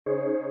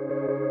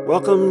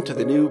Welcome to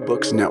the New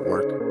Books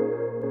Network.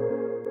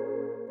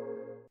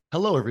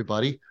 Hello,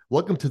 everybody.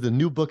 Welcome to the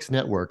New Books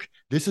Network.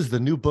 This is the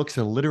New Books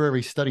and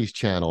Literary Studies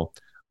channel.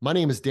 My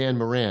name is Dan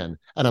Moran,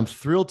 and I'm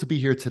thrilled to be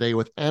here today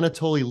with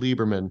Anatoly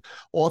Lieberman,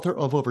 author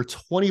of over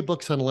 20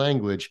 books on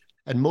language,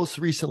 and most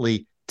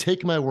recently,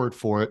 Take My Word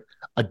for It,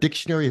 A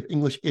Dictionary of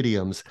English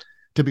Idioms,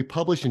 to be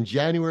published in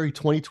January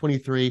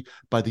 2023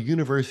 by the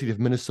University of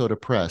Minnesota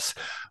Press.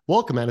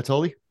 Welcome,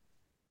 Anatoly.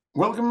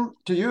 Welcome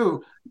to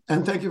you,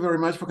 and thank you very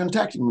much for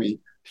contacting me.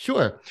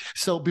 Sure.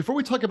 So before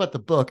we talk about the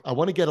book, I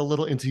want to get a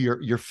little into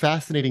your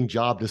fascinating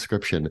job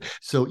description.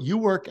 So you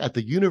work at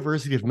the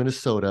University of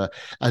Minnesota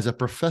as a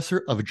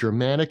professor of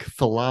Germanic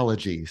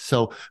philology.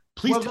 So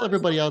please tell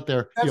everybody out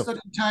there. That's not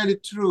entirely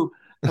true.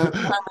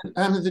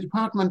 I'm in the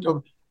Department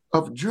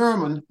of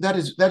German. That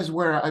is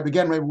where I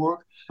began my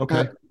work.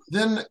 Okay.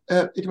 Then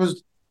it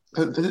was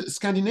the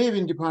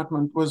Scandinavian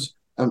department was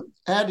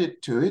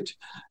added to it.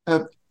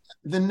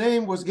 The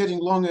name was getting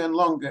longer and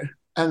longer,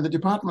 and the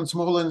department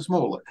smaller and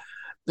smaller.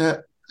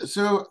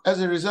 So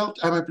as a result,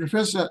 I'm a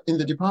professor in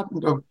the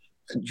Department of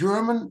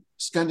German,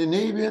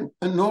 Scandinavian,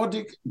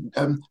 Nordic,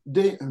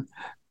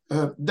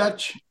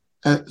 Dutch,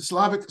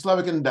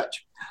 Slavic and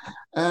Dutch.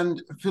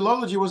 And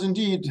philology was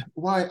indeed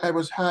why I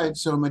was hired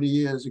so many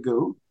years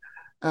ago.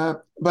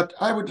 But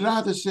I would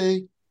rather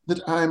say that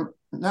I'm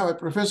now a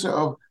professor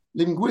of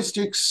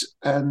linguistics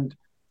and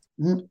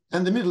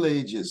the Middle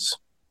Ages.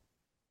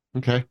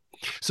 Okay.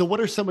 So what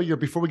are some of your,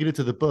 before we get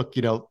into the book,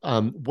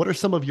 what are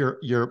some of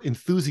your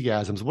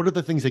enthusiasms? What are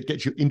the things that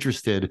get you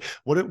interested?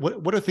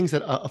 What are things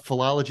that a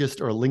philologist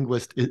or a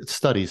linguist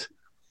studies?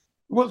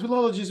 Well,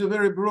 philology is a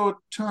very broad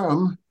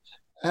term,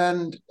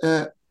 and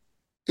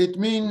it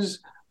means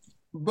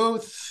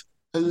both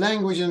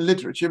language and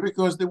literature,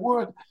 because the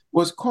word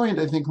was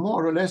coined, I think,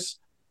 more or less,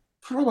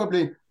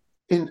 probably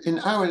in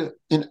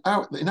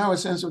our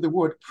sense of the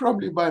word,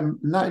 probably by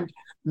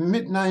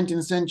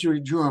mid-19th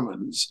century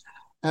Germans.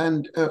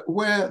 And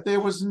where there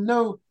was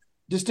no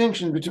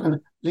distinction between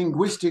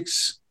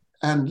linguistics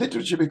and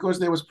literature, because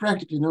there was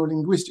practically no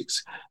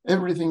linguistics.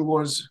 Everything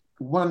was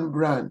one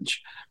branch.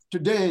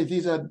 Today,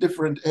 these are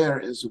different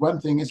areas.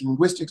 One thing is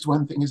linguistics,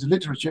 one thing is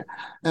literature,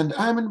 and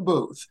I'm in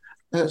both.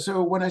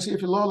 So when I say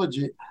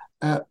philology,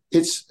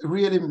 it's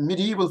really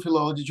medieval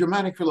philology,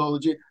 Germanic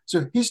philology,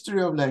 so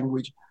history of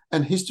language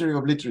and history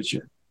of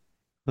literature.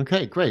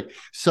 Okay, great.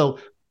 So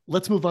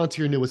let's move on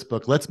to your newest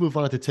book. Let's move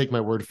on to Take My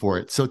Word for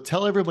It. So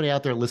tell everybody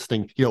out there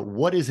listening,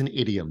 what is an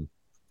idiom?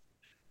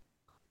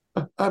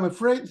 I'm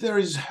afraid there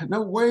is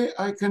no way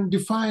I can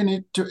define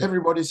it to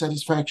everybody's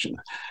satisfaction.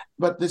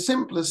 But the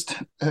simplest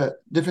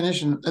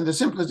definition, and the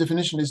simplest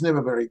definition is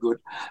never very good,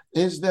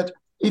 is that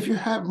if you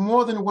have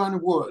more than one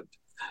word,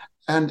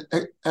 and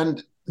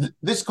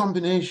this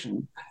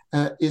combination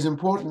is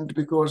important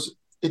because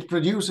it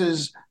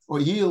produces or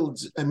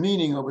yields a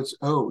meaning of its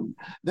own,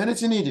 then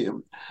it's an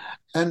idiom.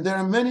 And there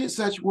are many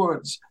such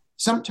words.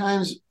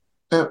 Sometimes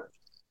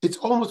it's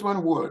almost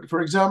one word.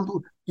 For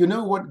example, you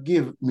know what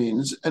give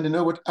means and you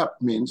know what up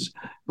means,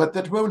 but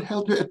that won't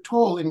help you at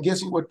all in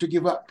guessing what to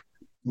give up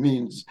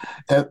means.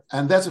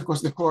 And that's, of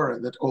course, the horror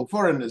that all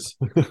foreigners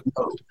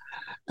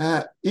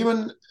know.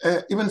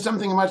 Even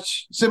something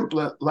much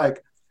simpler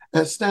like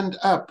stand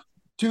up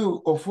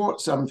to or for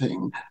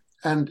something,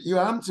 and you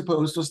aren't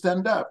supposed to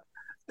stand up.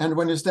 And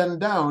when you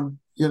stand down,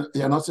 you're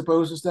not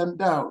supposed to stand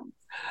down.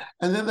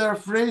 And then there are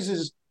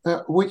phrases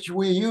which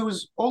we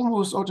use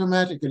almost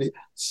automatically,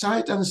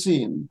 sight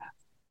unseen.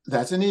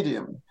 That's an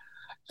idiom.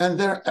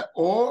 And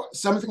or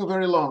something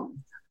very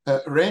long,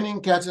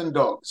 raining cats and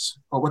dogs,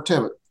 or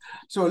whatever.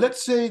 So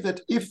let's say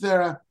that if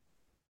there are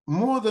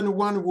more than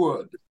one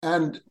word,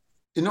 and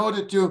in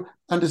order to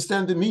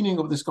understand the meaning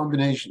of this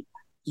combination,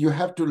 you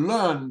have to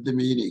learn the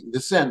meaning, the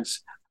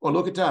sense, or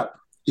look it up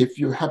if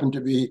you happen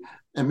to be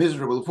a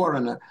miserable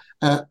foreigner.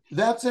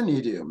 That's an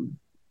idiom.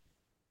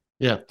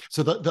 Yeah.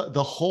 So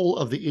the whole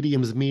of the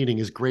idiom's meaning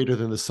is greater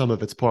than the sum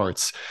of its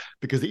parts,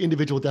 because the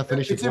individual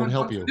definitions won't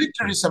help you. It's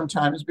contradictory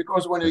sometimes,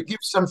 because when you give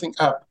something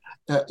up,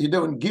 you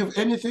don't give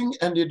anything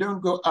and you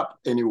don't go up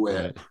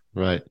anywhere.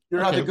 Right. You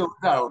rather go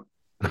down.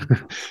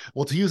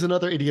 Well, to use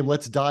another idiom,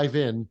 let's dive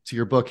in to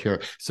your book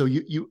here. So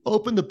you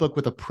open the book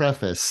with a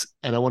preface,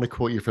 and I want to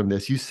quote you from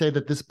this. You say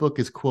that this book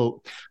is,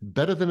 quote,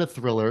 better than a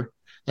thriller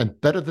and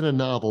better than a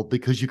novel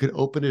because you can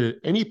open it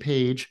at any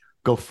page,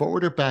 go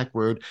forward or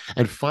backward,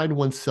 and find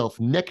oneself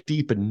neck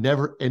deep in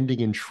never-ending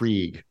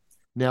intrigue.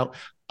 Now,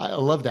 I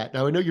love that.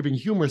 Now, I know you're being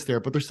humorous there,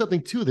 but there's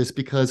something to this,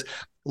 because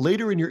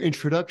later in your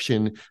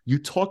introduction, you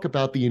talk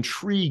about the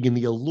intrigue and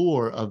the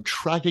allure of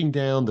tracking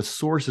down the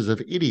sources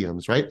of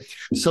idioms, right?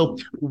 So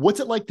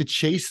what's it like to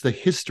chase the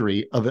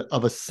history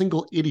of a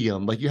single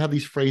idiom? Like, you have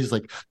these phrases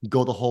like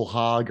go the whole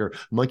hog or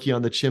monkey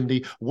on the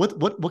chimney. What's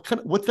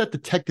that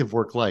detective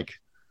work like?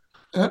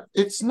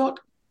 It's not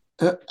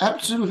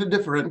absolutely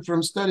different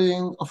from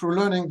studying or from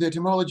learning the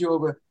etymology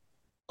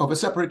of a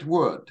separate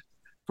word.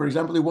 For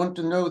example, you want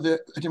to know the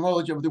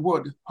etymology of the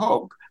word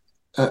hog.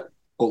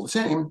 All the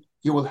same,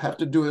 you will have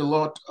to do a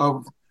lot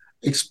of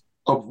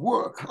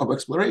work, of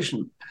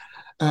exploration.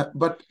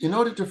 But in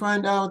order to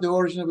find out the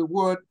origin of a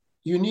word,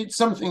 you need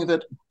something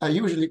that I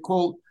usually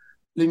call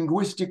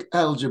linguistic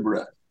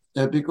algebra,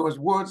 because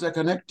words are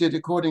connected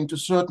according to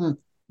certain,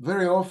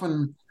 very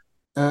often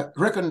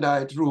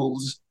recondite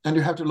rules, and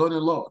you have to learn a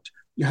lot.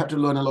 You have to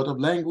learn a lot of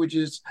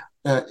languages.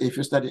 If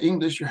you study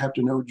English, you have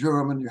to know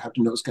German, you have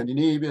to know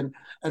Scandinavian,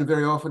 and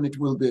very often it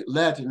will be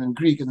Latin and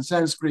Greek and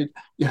Sanskrit.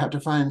 You have to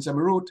find some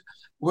root.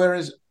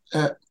 Whereas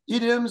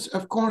idioms,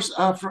 of course,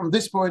 are from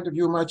this point of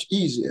view much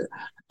easier.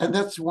 And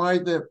that's why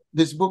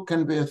this book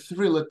can be a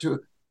thriller to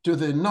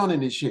the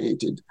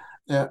non-initiated,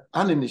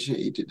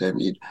 uninitiated, I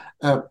mean,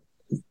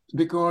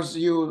 because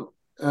you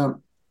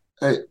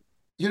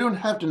don't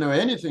have to know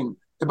anything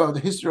about the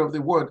history of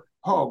the word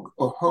hog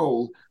or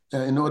hole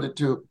in order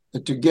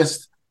to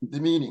guess the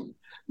meaning.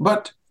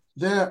 But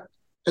they're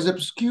as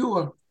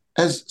obscure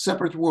as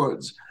separate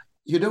words.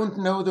 You don't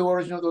know the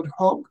origin of the word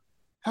hog.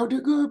 How do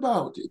you go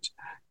about it?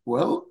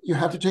 Well, you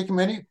have to take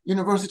many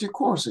university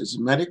courses,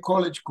 many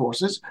college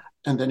courses,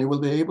 and then you will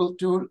be able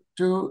to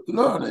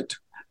learn it.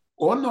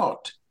 Or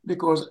not,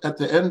 because at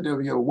the end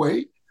of your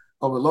way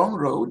of a long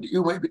road,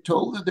 you may be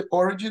told that the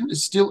origin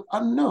is still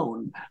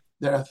unknown.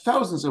 There are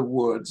thousands of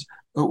words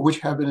which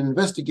have been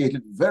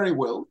investigated very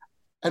well,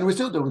 and we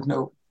still don't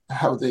know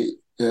how they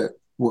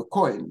were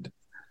coined.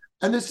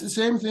 And it's the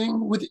same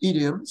thing with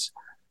idioms.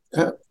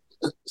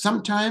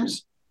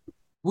 Sometimes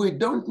we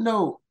don't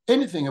know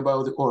anything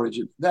about the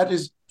origin. That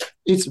is,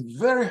 it's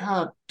very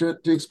hard to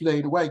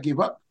explain why give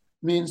up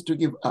means to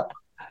give up.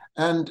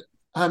 And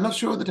I'm not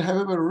sure that I have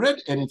ever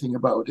read anything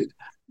about it,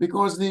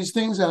 because these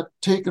things are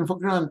taken for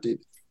granted.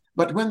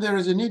 But when there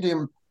is an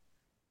idiom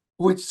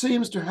which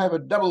seems to have a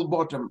double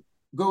bottom,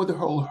 go the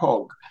whole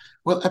hog,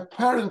 well,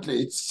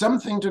 apparently it's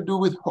something to do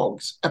with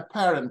hogs,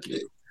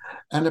 apparently.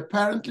 And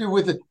apparently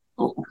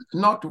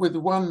not with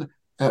one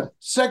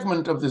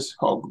segment of this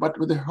hog, but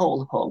with the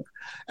whole hog.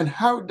 And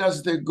how do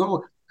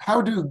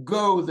you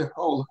go the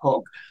whole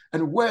hog?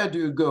 And where do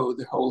you go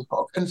the whole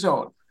hog? And so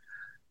on.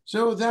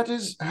 So that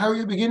is how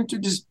you begin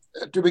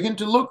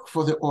to look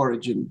for the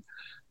origin.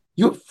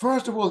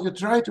 First of all, you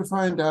try to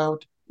find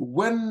out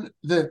when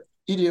the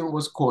idiom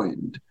was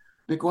coined.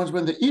 Because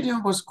when the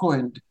idiom was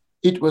coined,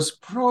 it was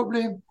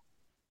probably,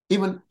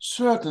 even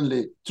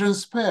certainly,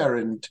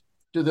 transparent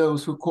to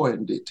those who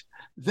coined it.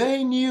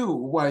 They knew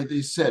why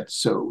they said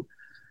so,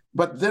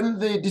 but then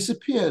they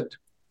disappeared,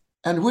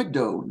 and we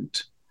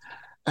don't.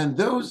 And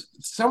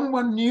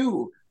someone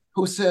knew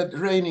who said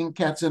raining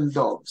cats and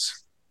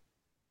dogs.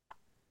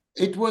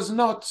 It was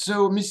not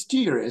so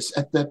mysterious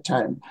at that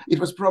time. It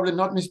was probably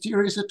not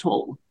mysterious at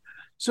all.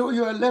 So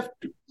you are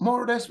left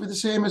more or less with the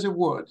same as a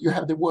word. You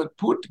have the word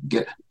put,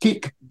 get,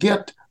 kick,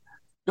 get,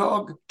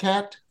 dog,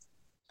 cat,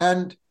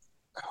 and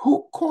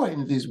who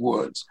coined these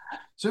words?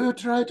 So you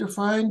try to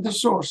find the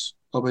source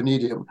of an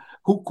idiom,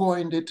 who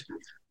coined it,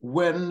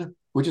 when,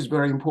 which is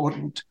very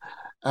important,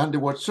 under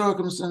what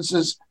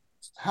circumstances,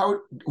 how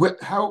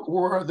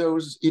were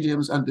those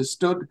idioms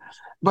understood?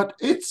 But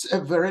it's a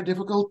very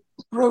difficult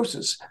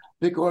process,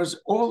 because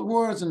all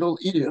words and all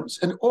idioms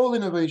and all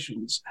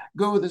innovations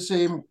go the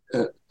same,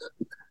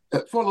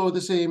 follow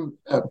the same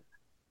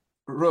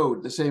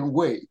road, the same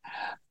way.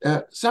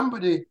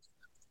 Somebody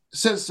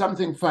says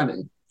something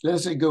funny, let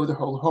us say go the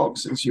whole hog,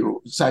 since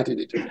you cited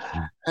it,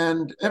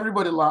 and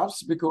everybody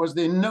laughs because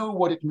they know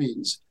what it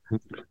means.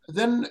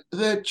 Then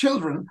the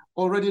children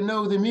already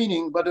know the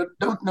meaning, but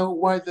don't know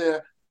why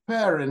their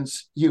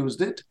parents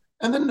used it,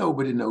 and then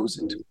nobody knows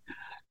it.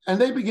 And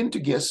they begin to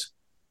guess.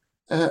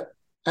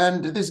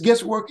 And this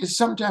guesswork is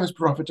sometimes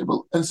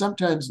profitable and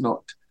sometimes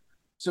not.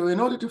 So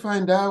in order to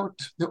find out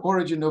the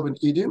origin of an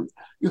idiom,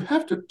 you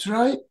have to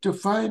try to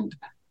find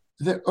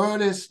the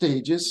early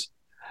stages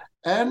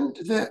and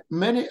the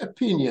many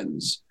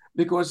opinions,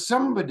 because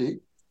somebody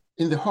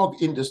in the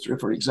hog industry,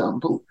 for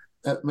example,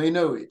 may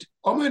know it,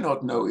 or may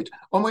not know it,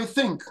 or may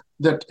think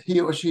that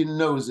he or she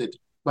knows it,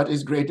 but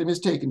is greatly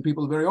mistaken.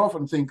 People very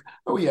often think,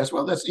 oh yes,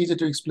 well, that's easy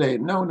to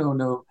explain.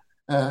 No,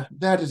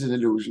 that is an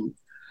illusion.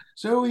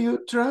 So you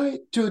try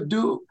to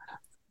do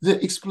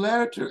the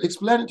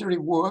explanatory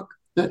work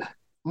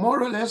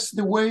more or less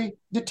the way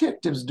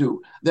detectives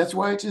do. That's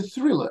why it's a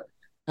thriller.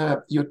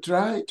 You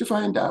try to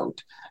find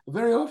out.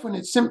 Very often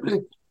it's simply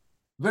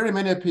very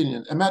many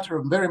opinions, a matter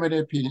of very many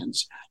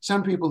opinions.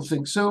 Some people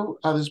think so,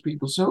 others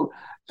people so,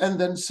 and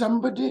then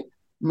somebody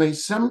may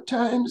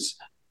sometimes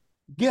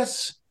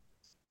guess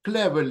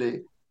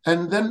cleverly,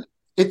 and then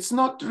it's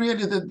not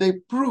really that they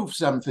prove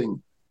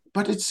something,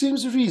 but it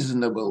seems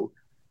reasonable.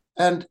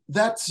 And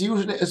that's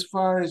usually as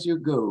far as you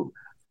go.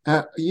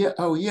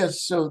 Oh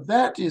yes, so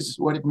that is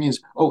what it means.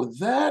 Oh,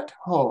 that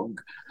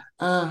hog.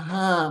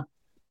 Uh-huh.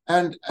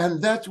 And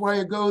that's why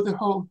you go the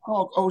whole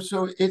hog. Oh,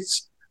 so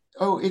it's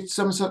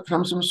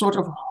from some sort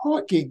of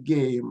hockey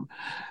game.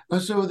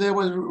 So there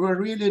were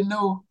really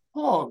no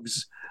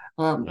hogs,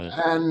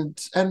 Right.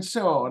 and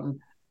so on.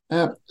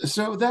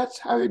 So that's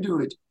how you do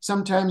it.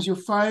 Sometimes you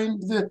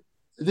find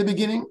the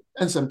beginning,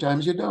 and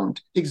sometimes you don't.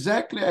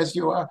 Exactly as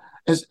you are,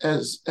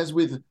 as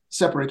with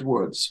separate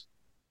words.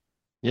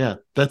 Yeah,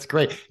 that's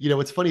great.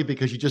 It's funny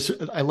because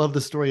I love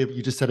the story of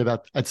you just said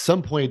about at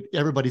some point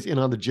everybody's in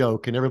on the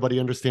joke and everybody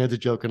understands the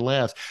joke and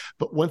laughs.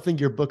 But one thing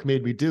your book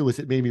made me do is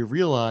it made me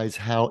realize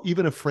how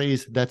even a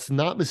phrase that's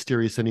not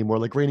mysterious anymore,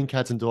 like raining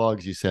cats and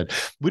dogs, you said,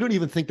 we don't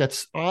even think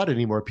that's odd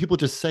anymore. People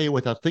just say it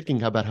without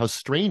thinking about how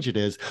strange it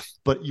is.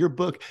 But your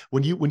book,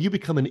 when you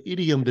become an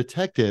idiom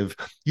detective,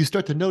 you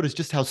start to notice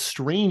just how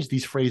strange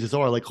these phrases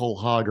are, like whole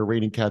hog or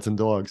raining cats and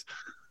dogs.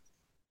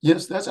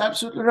 Yes, that's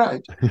absolutely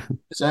right.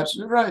 It's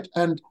absolutely right.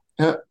 And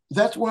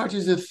that's why it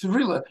is a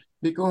thriller,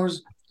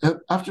 because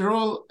after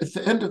all, at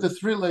the end of the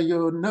thriller,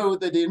 you know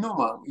the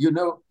denouement, you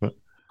know Right.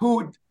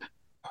 who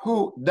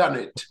who done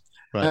it,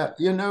 Right.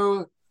 you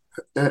know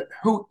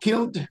who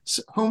killed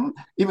whom.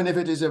 Even if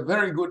it is a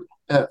very good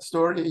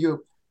story,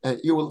 you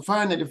will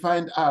finally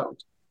find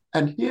out.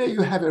 And here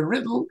you have a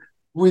riddle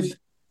with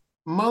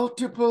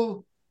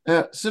multiple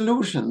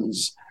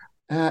solutions,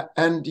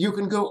 and you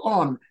can go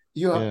on.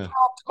 You are Yeah.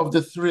 part of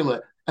the thriller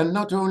and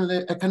not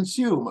only a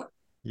consumer.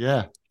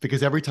 Yeah.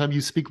 Because every time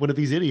you speak one of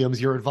these idioms,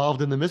 you're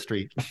involved in the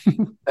mystery.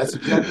 That's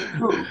exactly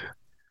true.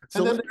 So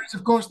And then there is,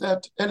 of course,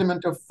 that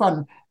element of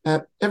fun.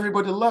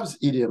 Everybody loves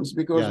idioms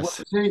because what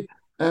yes. you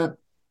say,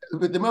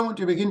 with the moment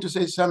you begin to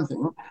say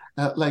something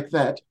like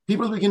that,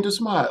 people begin to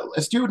smile.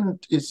 A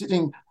student is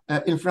sitting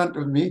in front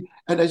of me,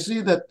 and I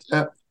see that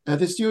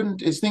the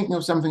student is thinking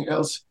of something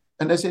else.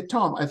 And I say,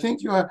 Tom, I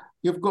think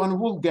you've gone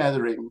wool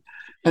gathering.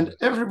 And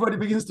everybody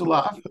begins to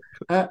laugh.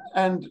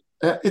 And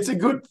it's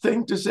a good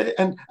thing to say.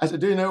 And I said,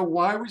 do you know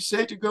why we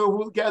say to go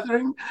wool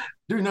gathering?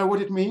 Do you know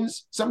what it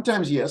means?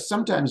 Sometimes yes,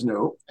 sometimes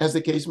no, as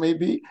the case may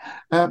be.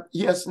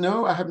 Yes,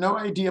 no, I have no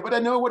idea, but I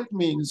know what it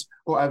means,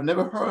 or I've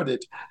never heard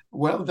it.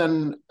 Well,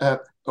 then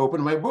open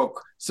my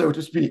book, so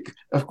to speak.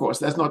 Of course,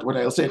 that's not what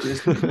I'll say to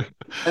you.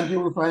 And you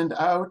will find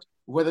out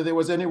whether there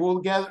was any wool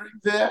gathering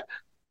there,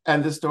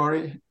 and the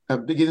story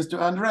begins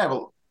to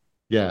unravel.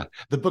 Yeah,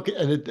 the book,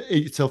 and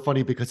it's so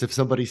funny because if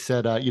somebody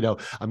said, I'm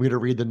going to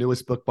read the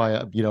newest book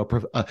by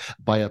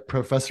by a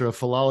professor of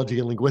philology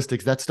and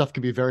linguistics, that stuff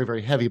can be very,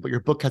 very heavy. But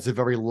your book has a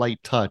very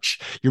light touch.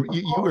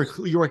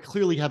 You are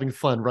clearly having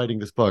fun writing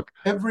this book.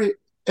 I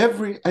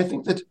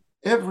think that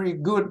every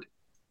good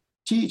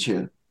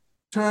teacher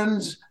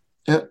turns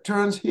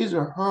his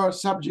or her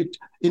subject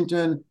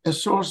into a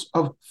source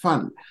of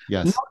fun.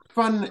 Yes. Not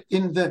fun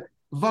in the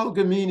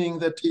vulgar meaning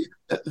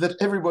that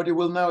everybody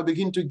will now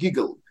begin to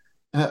giggle,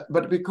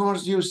 but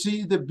because you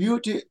see the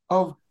beauty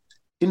of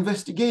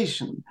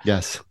investigation,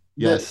 Yes.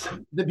 the Yes.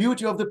 the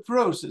beauty of the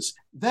process.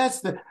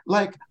 That's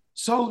like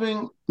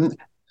solving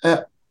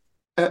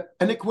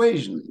an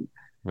equation,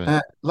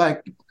 Right.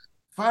 like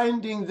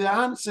finding the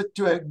answer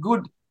to a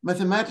good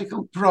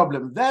mathematical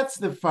problem. That's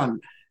the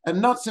fun,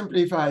 and not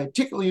simply if I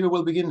tickle you,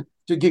 will begin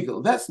to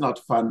giggle. That's not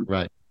fun.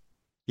 Right.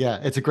 Yeah,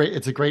 it's a great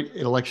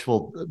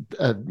intellectual, It's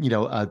fun an game.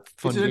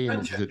 As you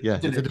adventure, said. Yeah,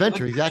 isn't it's an it?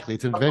 adventure. Exactly,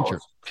 it's an Of adventure.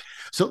 course.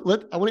 So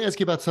I want to ask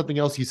you about something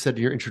else you said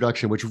in your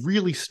introduction, which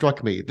really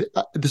struck me.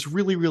 This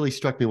really, really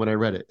struck me when I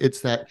read it.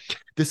 It's that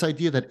this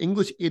idea that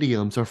English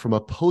idioms are from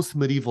a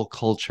post-medieval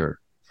culture.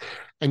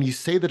 And you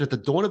say that at the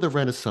dawn of the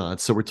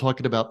Renaissance, so we're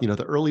talking about,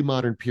 the early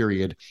modern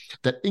period,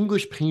 that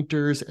English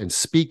painters and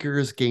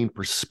speakers gained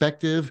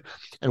perspective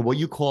and what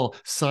you call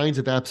signs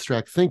of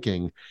abstract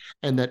thinking,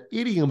 and that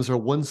idioms are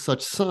one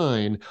such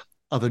sign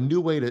of a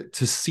new way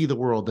to see the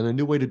world and a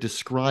new way to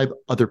describe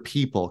other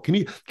people. Can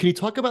you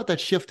talk about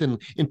that shift in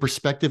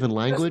perspective and Yes,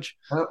 language?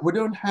 we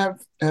don't have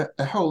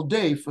a whole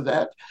day for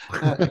that,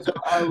 so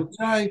I'll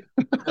try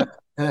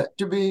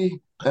to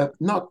be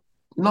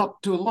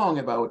not too long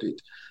about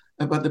it.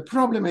 But the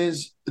problem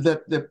is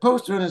that the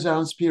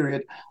post-Renaissance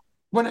period.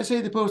 When I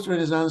say the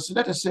post-Renaissance,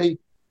 let us say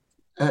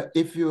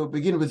if you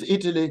begin with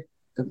Italy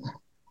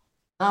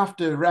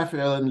after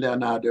Raphael and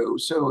Leonardo,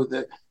 so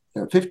the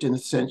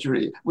 15th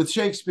century. With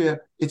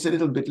Shakespeare, it's a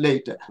little bit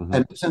later. Mhm.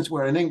 And since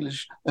we're in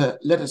English,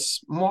 let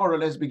us more or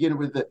less begin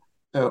with the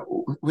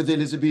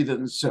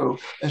Elizabethans. So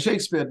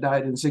Shakespeare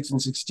died in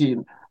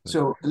 1616.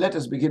 So let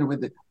us begin with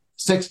the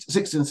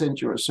 16th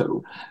century or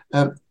so.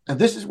 And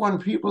this is when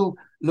people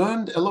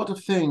learned a lot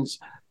of things.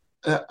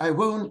 I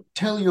won't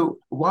tell you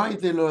why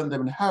they learned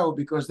them and how,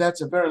 because that's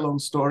a very long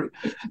story.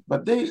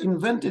 But they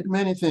invented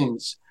many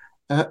things.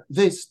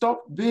 They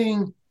stopped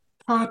being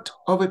part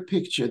of a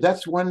picture.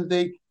 That's when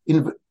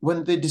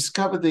they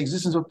discovered the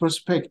existence of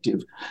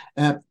perspective.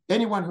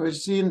 Anyone who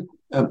has seen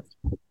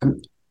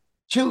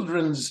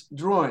children's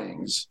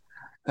drawings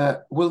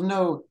will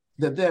know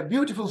that they're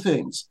beautiful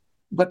things,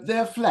 but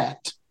they're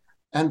flat.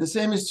 And the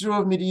same is true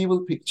of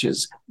medieval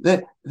pictures.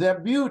 They're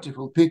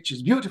beautiful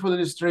pictures, beautiful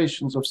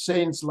illustrations of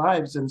saints'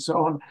 lives and so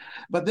on,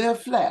 but they're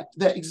flat.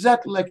 They're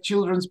exactly like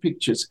children's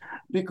pictures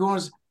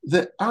because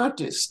the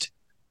artist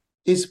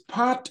is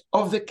part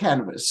of the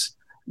canvas.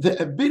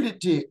 The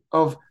ability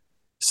of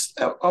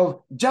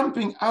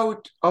jumping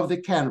out of the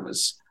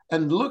canvas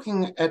and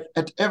looking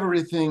at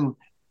everything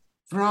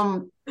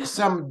from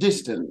some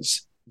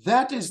distance.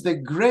 That is the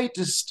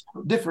greatest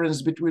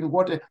difference between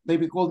what may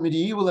be called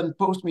medieval and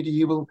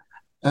post-medieval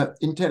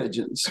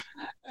intelligence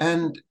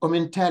or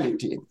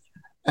mentality.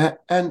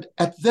 And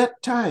at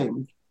that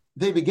time,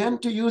 they began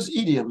to use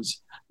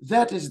idioms.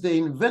 That is, they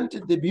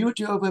invented the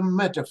beauty of a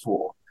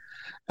metaphor.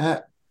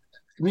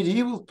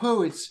 Medieval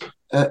poets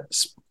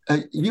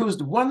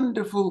used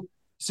wonderful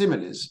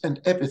similes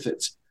and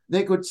epithets.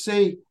 They could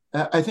say,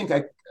 I think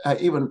I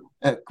even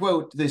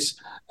quote this,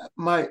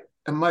 my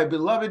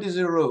beloved is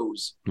a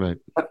rose. Right.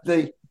 But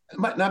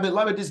my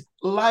beloved is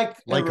like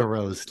a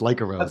rose.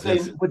 Like a rose. But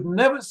they would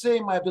never say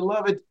my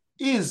beloved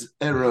is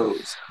a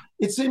rose.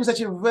 It seems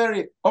such a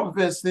very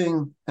obvious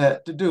thing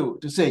to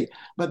say,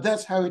 but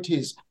that's how it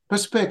is.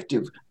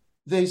 Perspective.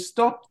 They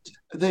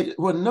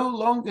were no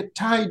longer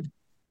tied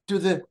to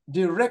the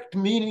direct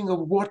meaning of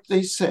what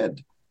they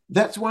said.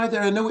 That's why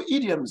there are no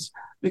idioms,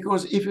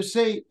 because if you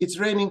say it's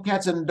raining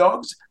cats and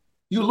dogs,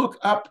 you look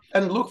up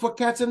and look for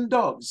cats and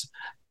dogs.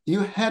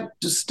 You had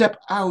to step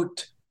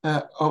out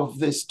of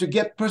this to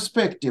get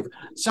perspective,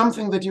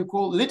 something that you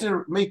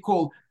may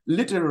call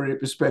literary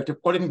perspective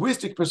or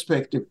linguistic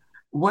perspective.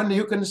 When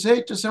you can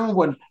say to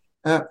someone,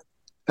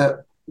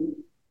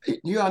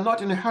 you are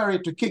not in a hurry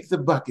to kick the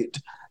bucket,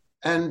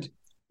 and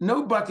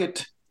no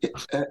bucket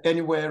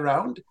anywhere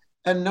around,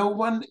 and no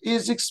one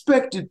is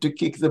expected to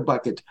kick the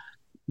bucket.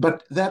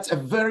 But that's a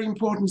very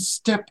important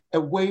step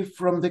away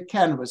from the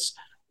canvas.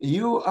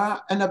 You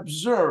are an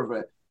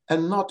observer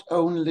and not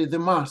only the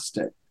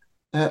master.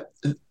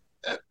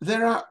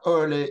 There are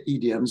early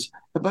idioms,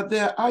 but they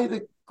are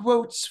either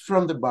quotes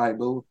from the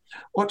Bible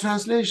or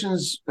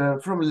translations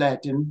from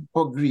Latin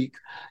or Greek,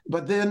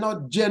 but they are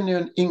not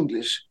genuine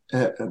English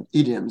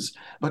idioms.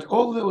 But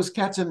all those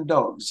cats and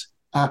dogs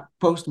are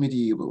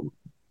post-medieval.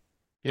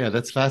 Yeah,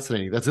 that's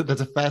fascinating. That's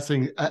a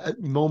fascinating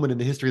moment in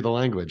the history of the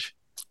language.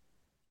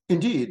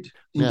 Indeed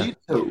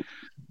so.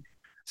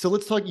 So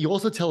let's talk. You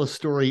also tell a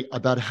story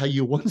about how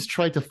you once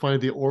tried to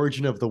find the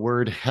origin of the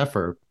word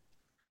heifer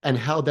and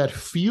how that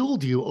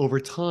fueled you over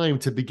time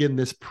to begin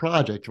this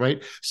project,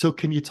 right? So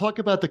can you talk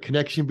about the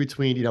connection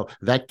between,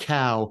 that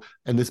cow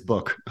and this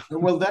book?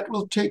 Well, that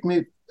will take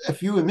me a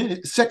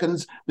few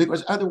seconds,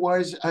 because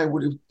otherwise I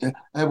would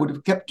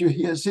have kept you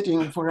here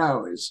sitting for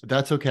hours.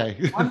 That's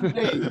okay.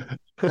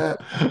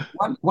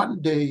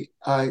 One day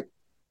I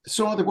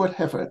saw the word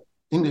heifer,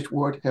 English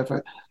word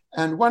heifer,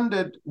 and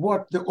wondered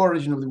what the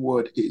origin of the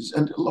word is,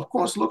 and of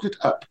course looked it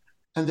up,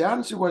 and the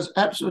answer was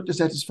absolutely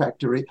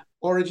satisfactory: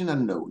 origin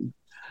unknown.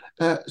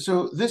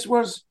 So this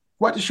was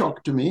quite a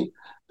shock to me,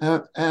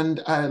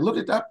 and I looked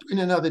it up in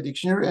another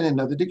dictionary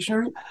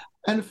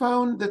and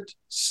found that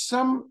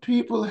some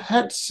people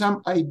had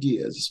some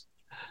ideas.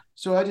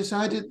 So I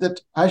decided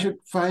that I should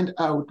find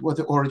out what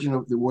the origin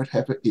of the word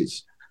heifer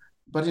is.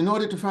 But in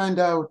order to find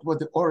out what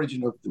the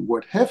origin of the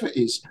word heifer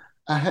is,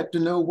 I had to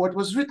know what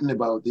was written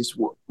about this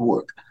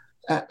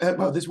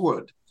about this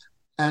word.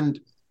 And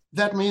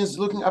that means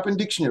looking up in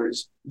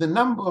dictionaries. The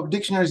number of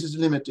dictionaries is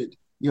limited.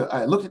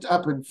 I looked it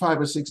up in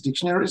 5 or 6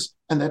 dictionaries,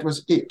 and that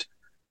was it.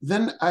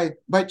 Then I,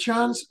 by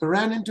chance,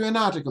 ran into an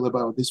article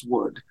about this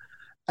word.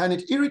 And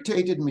it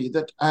irritated me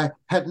that I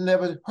had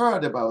never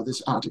heard about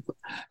this article.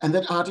 And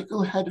that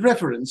article had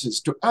references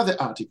to other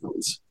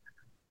articles.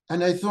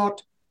 And I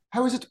thought,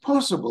 how is it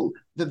possible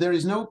that there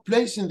is no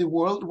place in the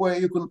world where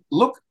you can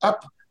look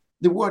up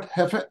the word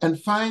heifer and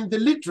find the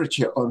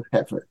literature on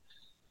heifer?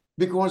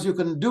 Because you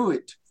can do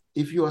it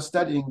if you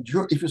study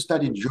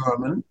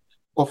German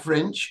or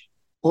French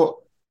or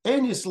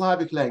any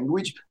Slavic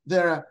language.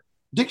 There are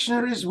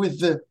dictionaries with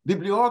the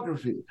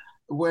bibliography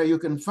where you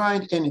can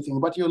find anything,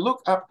 but you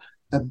look up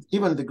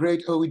even the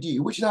great OED,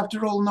 which is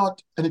after all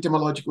not an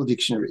etymological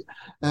dictionary,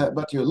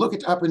 but you look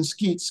it up in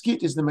Skeat.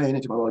 Skeat is the main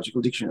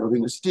etymological dictionary of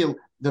English, still,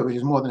 though it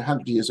is more than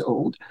 100 years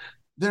old.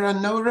 There are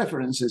no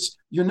references.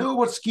 You know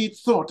what Skeat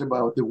thought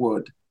about the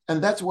word,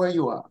 and that's where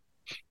you are.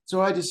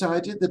 So I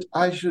decided that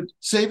I should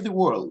save the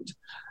world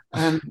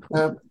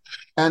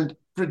and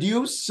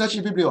produce such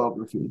a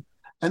bibliography.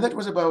 And that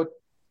was about,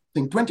 I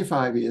think,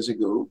 25 years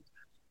ago.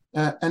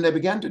 And I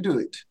began to do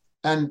it.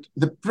 And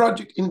the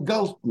project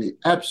engulfed me,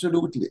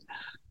 absolutely.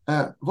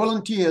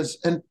 Volunteers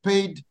and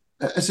paid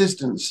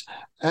assistance.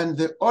 And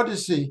the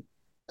odyssey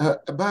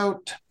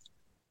about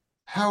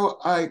how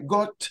I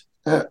got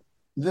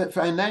the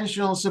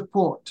financial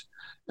support,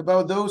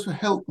 about those who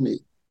helped me.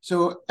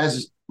 So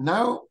as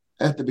now,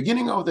 at the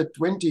beginning of the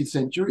 20th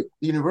century,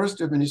 the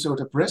University of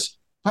Minnesota Press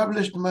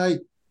published my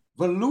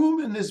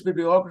voluminous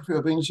bibliography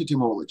of English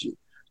etymology.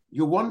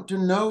 You want to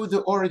know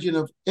the origin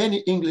of any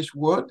English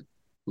word?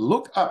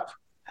 Look up.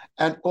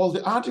 And all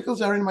the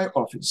articles are in my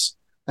office,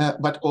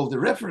 but all the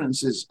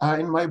references are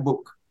in my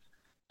book.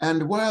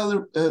 And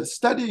while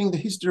studying the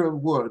history of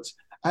words,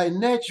 I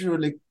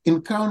naturally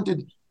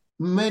encountered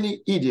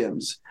many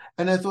idioms.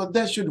 And I thought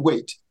that should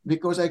wait,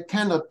 because I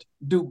cannot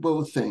do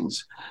both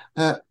things.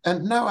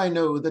 And now I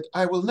know that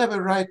I will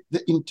never write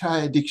the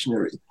entire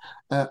dictionary.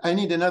 I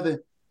need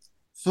another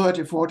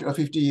 30, 40, or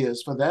 50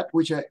 years for that,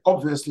 which I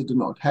obviously do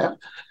not have.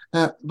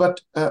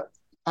 But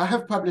I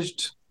have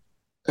published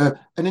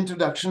an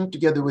introduction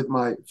together with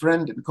my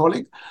friend and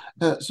colleague.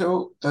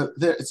 So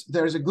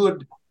there is a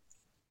good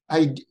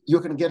idea, you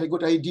can get a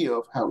good idea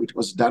of how it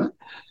was done.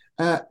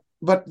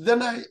 but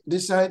then I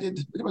decided,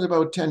 it was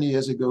about 10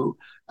 years ago,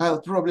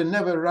 I'll probably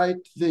never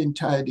write the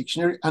entire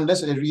dictionary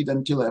unless I read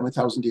until I'm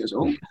 1,000 years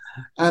old.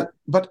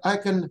 But I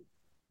can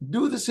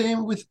do the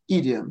same with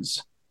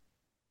idioms.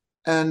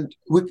 And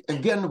we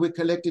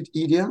collected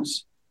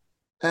idioms,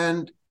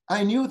 and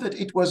I knew that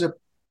it was a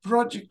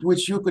project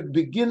which you could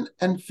begin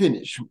and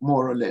finish,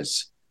 more or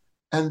less.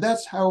 And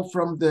that's how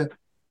from the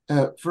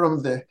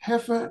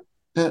heifer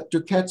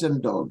to cats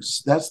and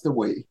dogs, that's the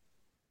way.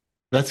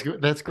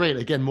 That's great.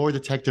 Again, more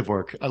detective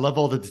work. I love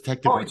all the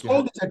detective work. It's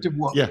all detective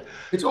work. Yeah.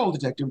 It's all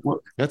detective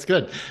work. That's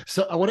good.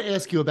 So I want to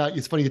ask you about,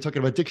 it's funny you're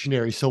talking about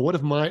dictionaries. So one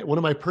of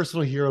my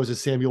personal heroes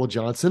is Samuel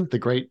Johnson, the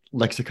great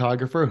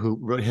lexicographer who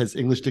wrote his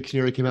English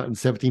dictionary, came out in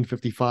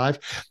 1755.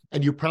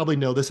 And you probably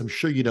know this, I'm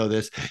sure you know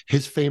this.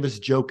 His famous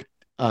joke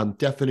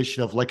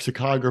definition of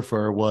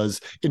lexicographer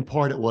was, in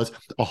part, it was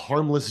a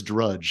harmless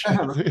drudge.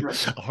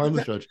 A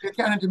harmless drudge. You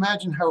can't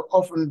imagine how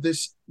often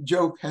this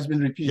joke has been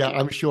repeated. Yeah,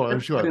 I'm sure.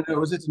 Everybody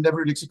knows it, and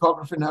every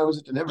lexicographer knows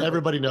it, and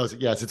everybody knows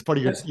it. Yes, it's part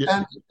of your.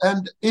 Yes,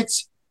 and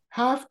it's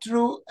half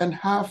true and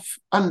half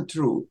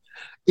untrue.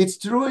 It's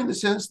true in the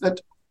sense that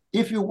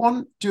if you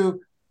want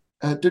to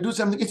do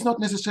something, it's not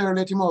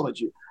necessarily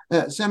etymology.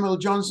 Samuel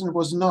Johnson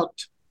was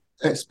not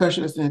a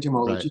specialist in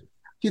etymology. Right.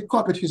 He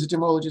copied his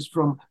etymologies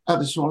from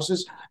other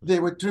sources. They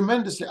were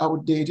tremendously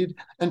outdated,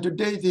 and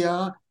today they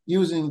are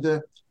using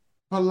the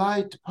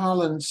polite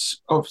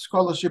parlance of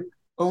scholarship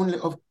only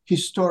of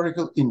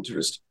historical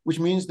interest, which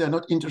means they're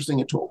not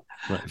interesting at all.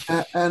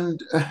 Right.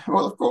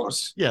 Well, of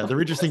course. Yeah, they're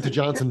interesting to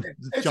Johnson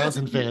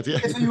fans. Yeah.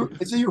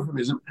 It's a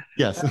euphemism.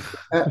 Yes.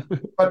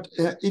 But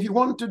if you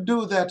want to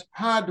do that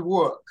hard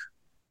work,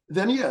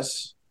 then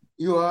yes,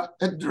 you are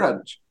a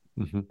drudge.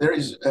 Mm-hmm. There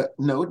is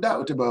no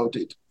doubt about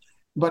it.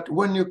 But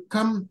when you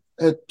come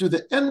to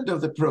the end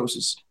of the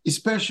process,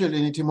 especially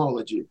in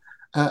etymology,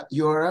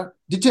 you're a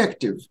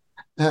detective.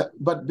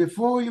 But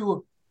before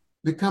you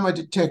become a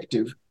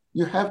detective,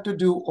 you have to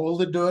do all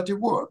the dirty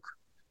work.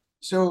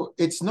 So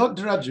it's not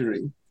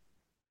drudgery,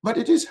 but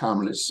it is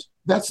harmless.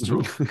 That's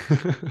true.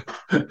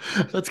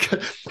 That's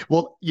good.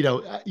 Well,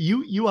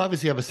 you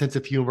obviously have a sense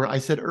of humor. I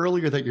said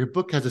earlier that your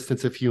book has a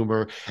sense of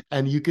humor,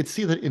 and you could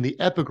see that in the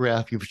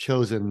epigraph you've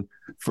chosen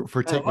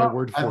for take my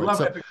word for it.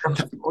 So, epigraphs,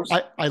 of course.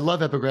 I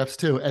love epigraphs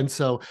too, and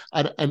so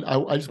I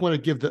just want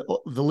to give the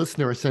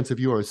listener a sense of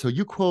yours. So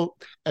you quote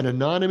an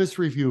anonymous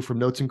review from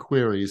Notes and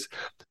Queries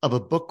of a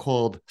book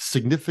called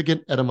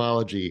Significant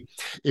Etymology,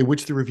 in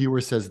which the reviewer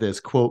says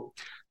this, quote,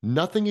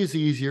 "Nothing is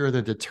easier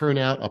than to turn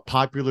out a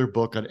popular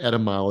book on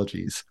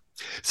etymologies."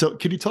 So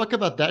can you talk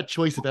about that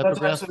choice of epigraph?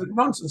 That's absolute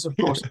nonsense, of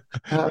course.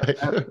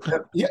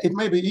 Yeah, it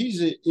may be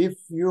easy if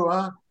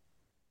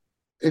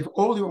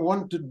all you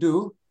want to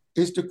do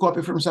is to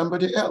copy from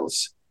somebody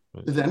else,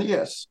 right. Then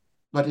yes.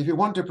 But if you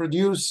want to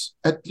produce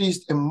at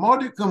least a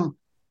modicum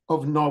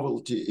of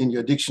novelty in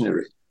your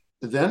dictionary,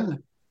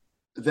 then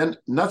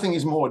nothing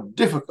is more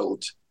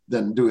difficult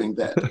than doing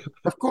that.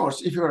 Of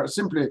course, if you are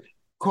simply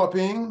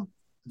copying,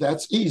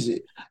 that's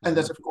easy. And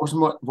that's, of course,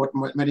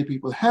 what many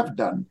people have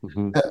done.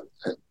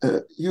 Mm-hmm.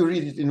 You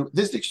read it in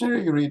this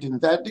dictionary, you read it in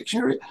that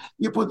dictionary,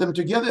 you put them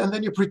together, and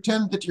then you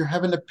pretend that you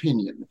have an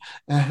opinion.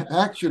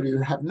 Actually,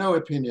 you have no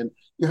opinion.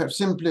 You have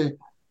simply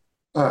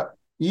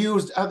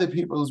used other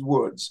people's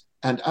words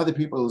and other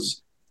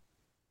people's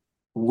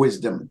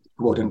wisdom,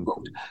 quote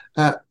unquote.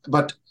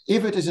 But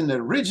if it is an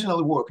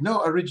original work,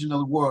 no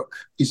original work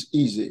is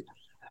easy.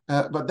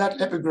 But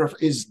that epigraph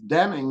is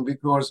damning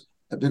because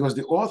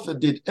the author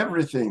did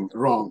everything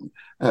wrong.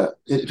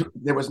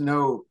 There was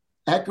no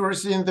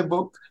accuracy in the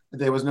book.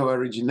 There was no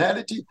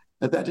originality.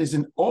 That is,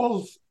 in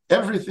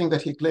everything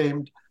that he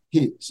claimed,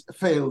 he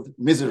failed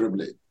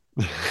miserably.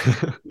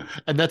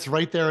 And that's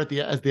right there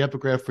as the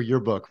epigraph for your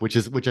book, which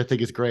I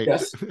think is great.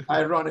 Yes,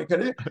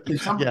 ironically,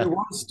 if somebody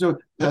wants to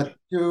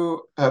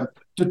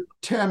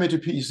tear me to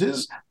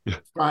pieces,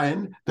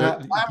 fine.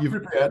 I'm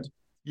prepared.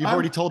 You've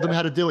already told them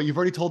how to do it. You've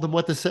already told them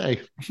what to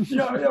say.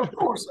 Yeah, of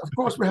course. Of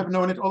course, we have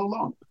known it all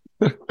along.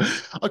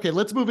 Okay,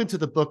 let's move into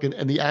the book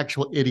and the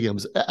actual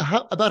idioms.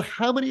 About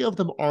how many of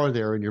them are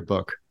there in your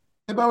book?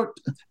 About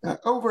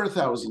over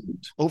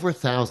 1,000. Over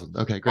 1,000.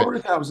 Okay, great. Over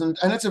 1,000,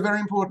 and that's a very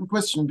important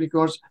question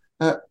because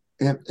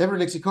every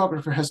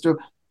lexicographer has to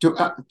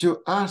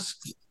ask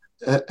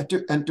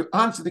to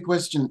answer the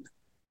question,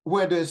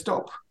 where do I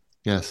stop?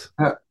 Yes.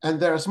 And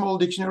there are small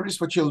dictionaries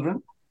for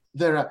children.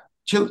 There are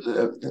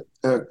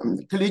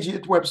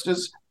collegiate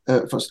Webster's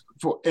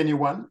for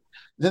anyone.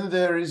 Then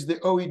there is the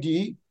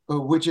OED,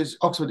 which is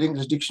Oxford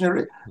English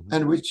Dictionary, mm-hmm.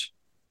 and which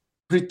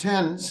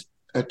pretends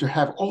to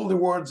have all the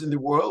words in the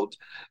world.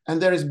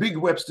 And there is Big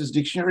Webster's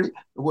Dictionary,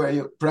 where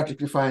you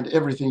practically find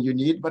everything you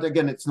need. But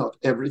again, it's not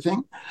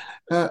everything.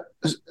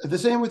 The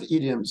same with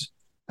idioms.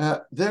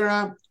 There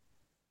are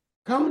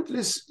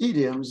countless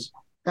idioms.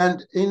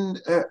 And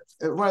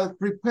while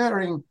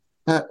preparing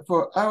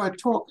for our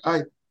talk,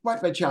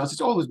 quite by chance,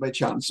 it's always by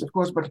chance, of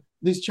course, but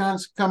this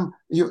chance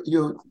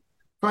you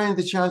find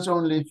the chance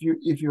only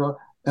if you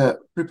are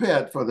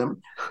prepared for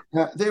them.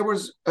 There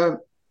was a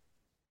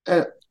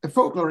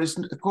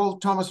folklorist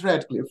called Thomas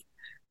Radcliffe,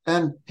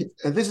 And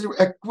this is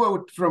a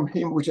quote from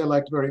him, which I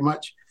liked very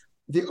much.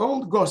 The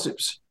old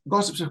gossips,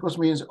 of course,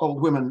 means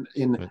old women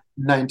in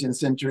 19th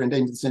century and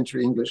 18th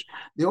century English.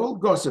 The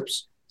old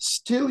gossips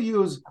still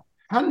use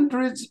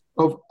hundreds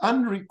of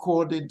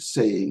unrecorded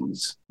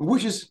sayings,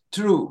 which is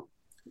true.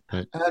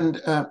 Right.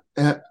 And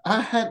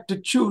I had to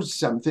choose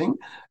something.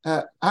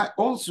 I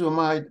also,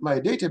 my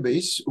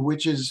database,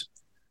 which is,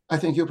 I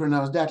think you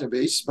pronounce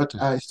database, but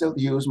I still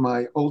use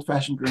my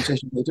old-fashioned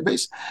pronunciation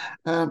database.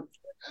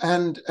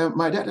 And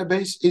my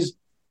database is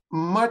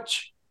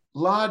much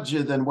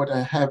larger than what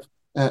I have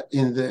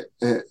in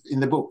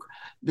the book,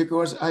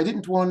 because I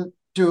didn't want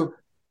to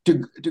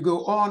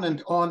go on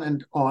and on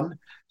and on,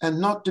 and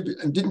not to be,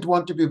 and didn't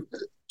want to be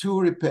too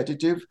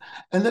repetitive.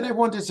 And then I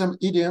wanted some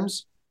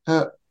idioms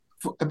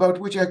about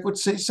which I could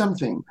say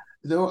something,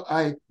 though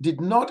I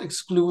did not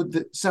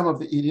exclude some of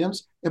the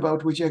idioms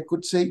about which I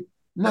could say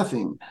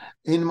nothing.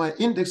 In my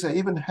index, I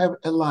even have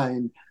a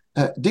line,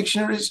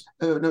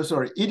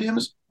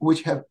 idioms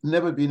which have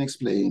never been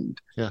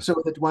explained,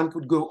 so that one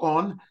could go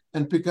on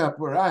and pick up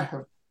where I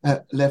have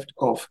left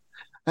off.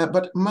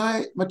 But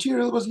my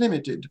material was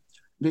limited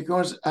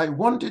because I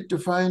wanted to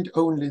find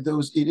only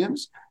those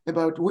idioms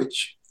about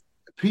which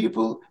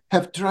people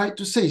have tried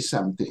to say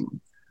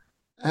something.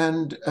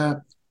 And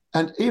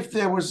if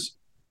there was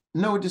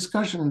no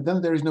discussion,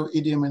 then there is no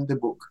idiom in the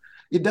book.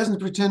 It doesn't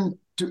pretend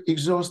to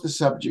exhaust the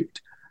subject,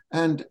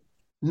 and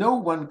no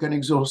one can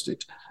exhaust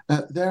it.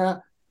 There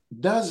are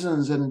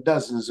dozens and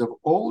dozens of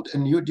old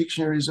and new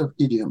dictionaries of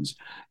idioms.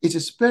 It's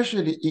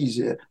especially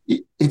easy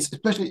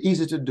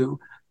to do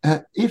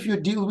if you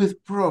deal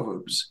with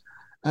proverbs.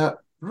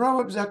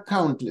 Proverbs are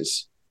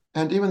countless,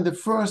 and even the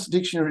first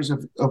dictionaries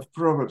of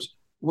proverbs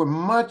were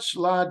much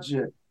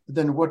larger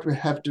than what we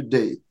have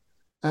today.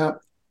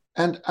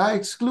 And I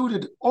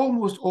excluded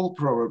almost all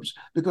proverbs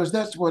because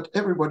that's what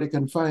everybody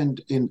can find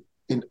in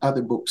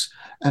other books.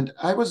 And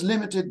I was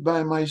limited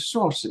by my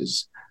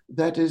sources,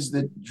 that is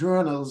the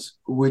journals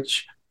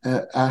which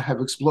I have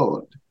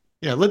explored.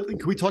 Yeah,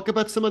 can we talk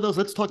about some of those?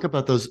 Let's talk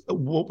about those.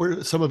 What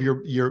were some of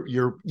you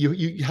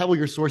have all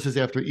your sources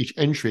after each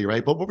entry,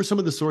 right? But what were some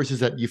of the sources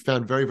that you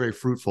found very, very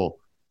fruitful?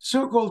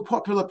 So-called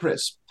popular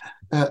press.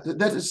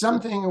 That is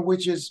something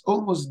which is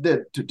almost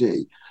dead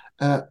today.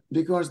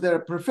 Because there are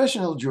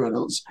professional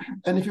journals,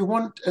 and if you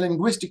want a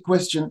linguistic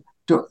question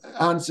to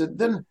answer,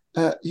 then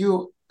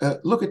you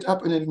look it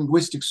up in a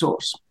linguistic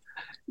source.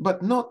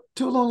 But not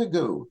too long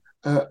ago,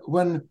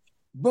 when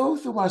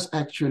both of us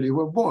actually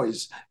were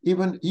boys,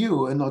 even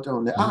you, and not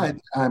only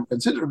I'm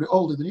considerably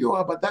older than you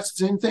are, but that's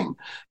the same thing.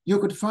 You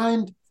could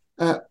find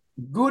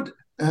good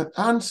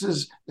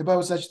answers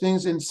about such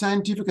things in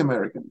Scientific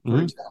American,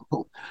 for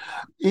example,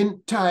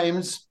 in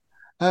Times,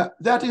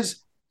 that is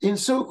in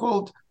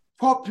so-called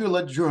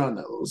popular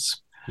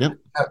journals,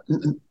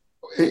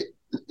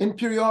 in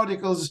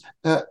periodicals,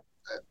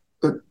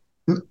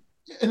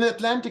 in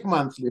Atlantic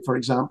Monthly, for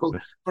example.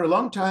 For a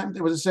long time,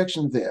 there was a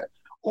section there.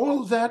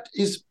 All that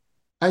is,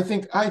 I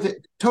think, either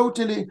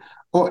totally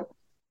or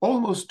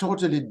almost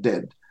totally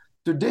dead.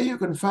 Today, you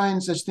can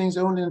find such things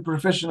only in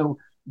professional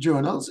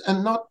journals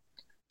and not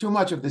too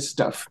much of this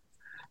stuff.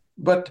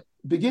 But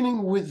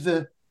beginning with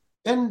the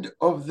end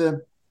of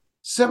the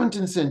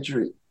 17th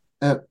century,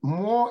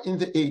 more in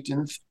the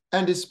 18th,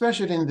 and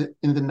especially in the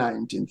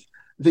 19th,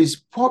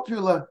 these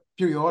popular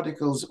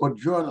periodicals or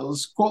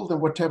journals, call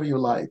them whatever you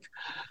like,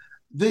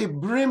 they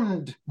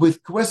brimmed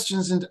with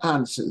questions and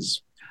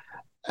answers.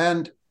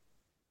 And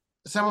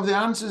some of the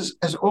answers,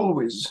 as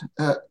always,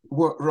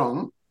 were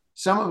wrong.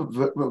 Some of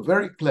them were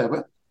very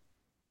clever.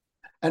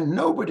 And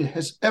nobody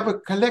has ever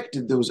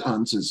collected those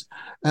answers,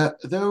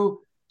 though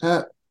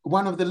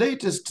one of the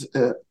latest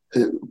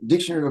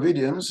dictionary of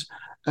idioms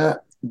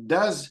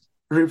does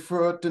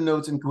refer to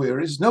Notes and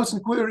Queries. Notes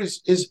and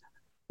Queries is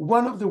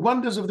one of the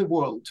wonders of the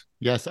world.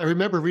 Yes, I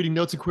remember reading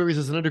Notes and Queries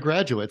as an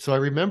undergraduate, so I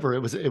remember it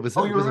was a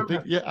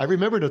big. Yeah, I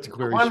remember Notes and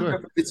Queries.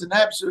 Sure, it's an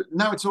absolute.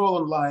 Now it's all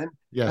online.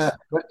 Yes,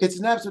 but it's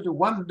an absolutely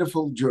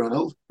wonderful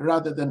journal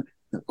rather than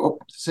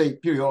say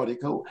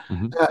periodical,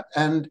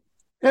 and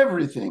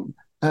everything.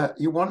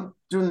 You want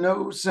to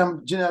know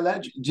some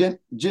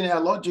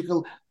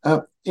genealogical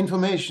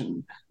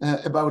information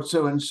about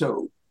so and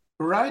so.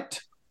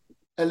 Write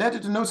a letter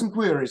to Notes and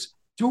Queries.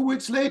 2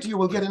 weeks later, you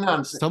will get an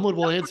answer. Someone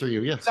will answer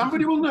you, yes.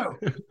 Somebody will know.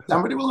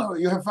 Somebody will know.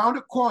 You have found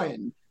a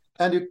coin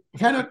and you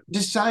cannot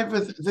decipher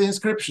the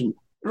inscription.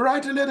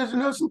 Write a letter to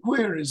Notes and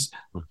Queries.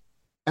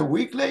 A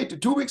week later,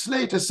 2 weeks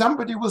later,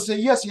 somebody will say,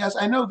 yes,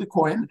 I know the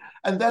coin,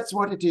 and that's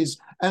what it is.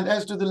 And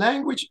as to the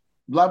language,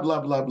 blah,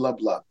 blah, blah, blah,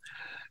 blah.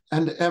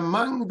 And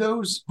among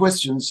those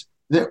questions,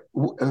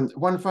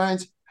 one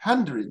finds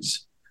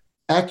hundreds,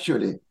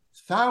 actually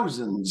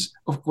thousands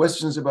of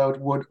questions about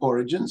word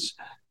origins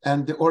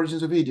and the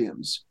origins of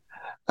idioms.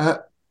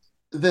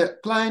 The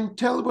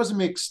clientele was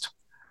mixed.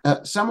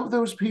 Some of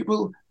those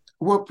people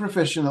were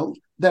professional,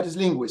 that is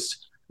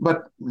linguists,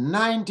 but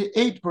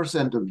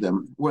 98% of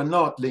them were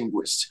not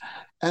linguists.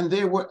 And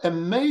they were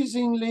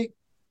amazingly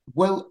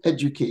well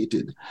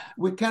educated.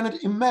 We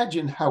cannot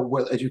imagine how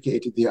well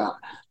educated they are.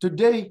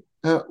 Today,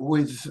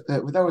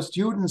 with our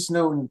students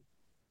known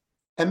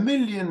a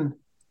million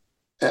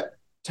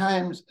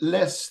times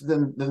less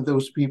than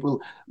those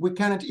people. We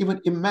cannot even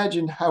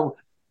imagine how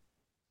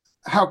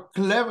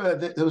clever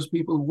those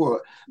people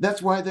were.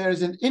 That's why there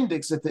is an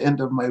index at the end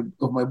of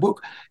my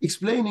book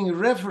explaining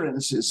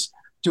references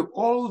to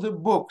all the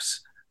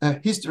books,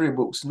 history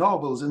books,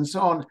 novels, and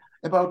so on,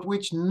 about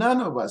which none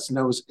of us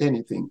knows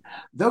anything.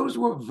 Those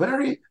were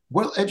very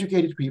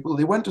well-educated people.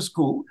 They went to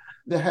school.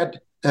 They had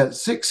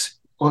 6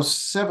 or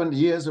 7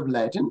 years of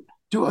Latin,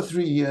 2 or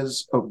 3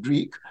 years of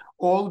Greek,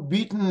 all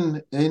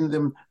beaten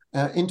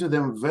into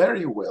them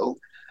very well.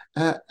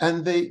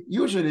 And they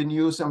usually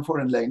knew some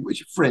foreign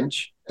language,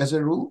 French as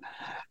a rule.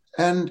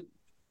 And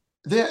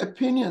their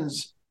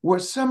opinions were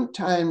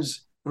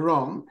sometimes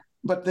wrong,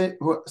 but they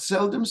were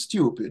seldom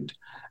stupid.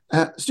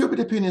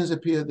 Stupid opinions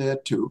appear there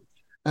too.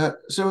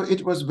 So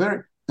it was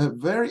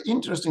very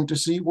interesting to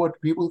see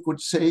what people could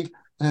say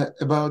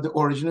about the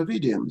origin of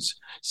idioms.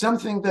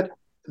 Something that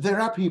there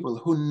are people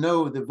who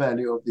know the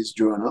value of these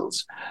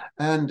journals,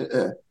 and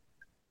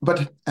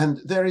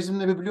there is a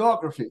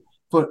bibliography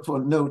for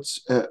notes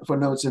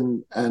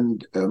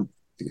and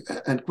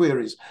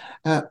queries,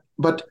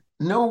 but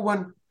no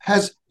one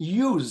has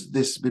used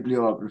this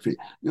bibliography.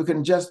 You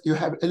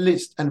have a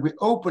list, and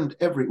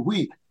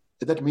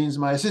that means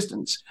my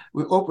assistants.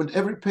 We opened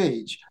every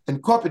page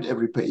and copied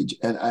every page,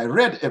 and I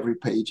read every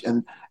page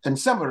and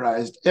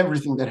summarized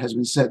everything that has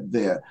been said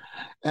there.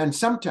 And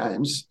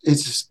sometimes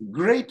it's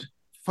great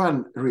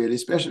fun, really,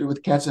 especially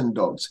with cats and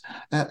dogs.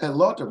 A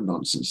lot of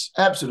nonsense,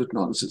 absolute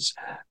nonsense.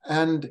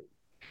 And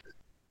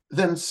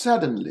then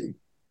suddenly,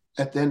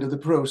 at the end of the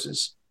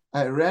process,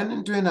 I ran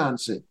into an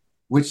answer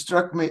which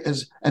struck me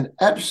as an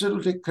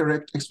absolutely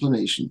correct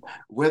explanation.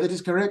 Whether it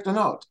is correct or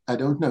not, I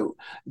don't know.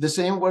 The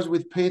same was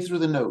with pay through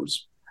the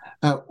nose.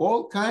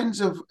 All kinds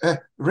of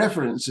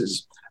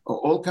references,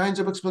 all kinds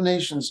of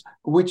explanations,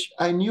 which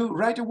I knew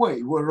right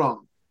away were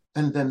wrong.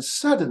 And then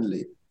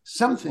suddenly,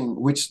 something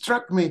which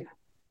struck me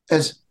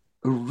as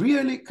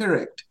really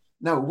correct.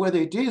 Now, whether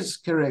it is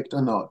correct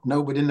or not,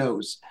 nobody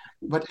knows.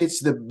 But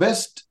it's the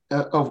best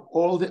of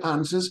all the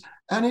answers,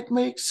 and it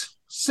makes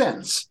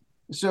sense.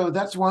 So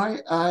that's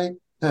why I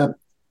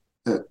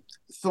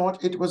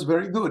thought it was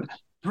very good.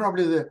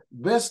 Probably the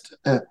best,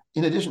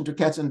 in addition to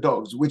cats and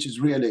dogs, which is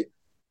really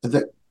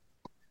the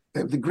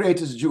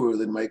greatest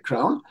jewel in my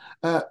crown.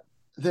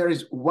 There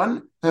is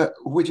one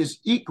which is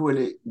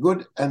equally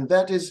good, and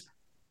that is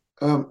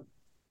for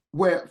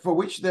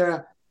which there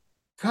are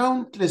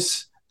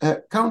countless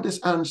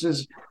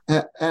answers,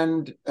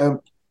 and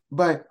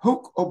by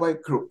hook or by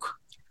crook.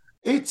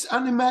 It's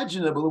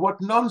unimaginable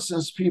what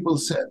nonsense people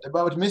said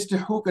about Mr.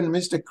 Hook and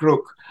Mr.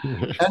 Crook,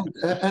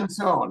 and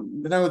so on.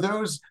 You know,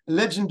 those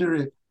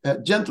legendary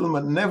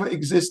gentlemen never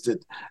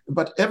existed,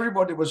 but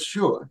everybody was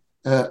sure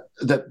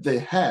that they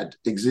had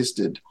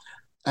existed.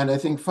 And I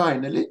think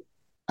finally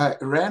I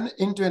ran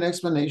into an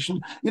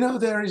explanation. You know,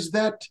 there is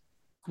that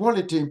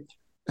quality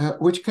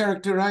which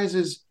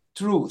characterizes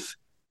truth.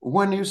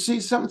 When you see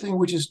something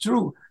which is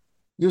true,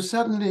 you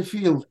suddenly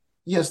feel,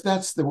 yes,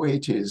 that's the way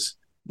it is.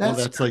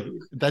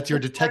 That's your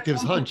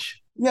detective's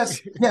hunch.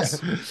 Yes.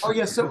 Oh,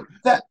 yes. So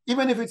that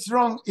even if it's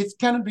wrong, it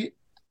cannot be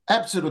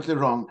absolutely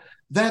wrong.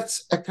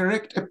 That's a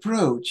correct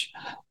approach,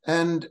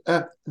 and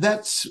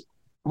that's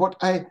what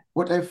I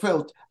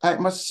felt. I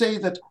must say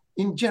that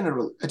in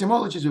general,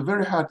 etymology is a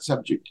very hard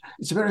subject.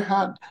 It's very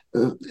hard.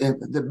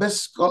 The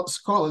best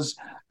scholars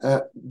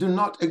do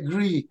not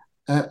agree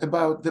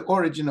about the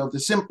origin of the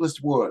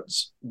simplest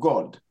words,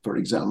 God, for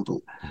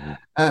example,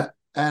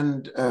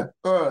 and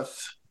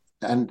earth.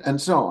 And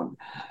so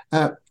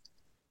on.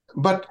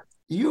 But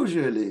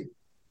usually,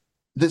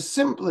 the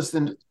simplest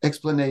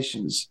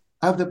explanations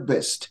are the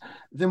best.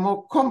 The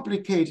more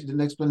complicated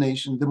an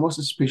explanation, the more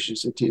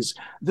suspicious it is.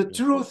 The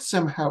truth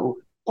somehow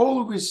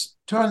always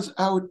turns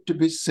out to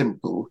be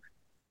simple.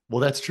 Well,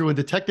 that's true in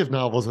detective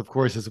novels, of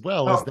course, as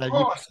well.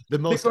 The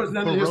most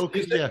baroque.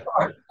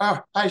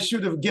 I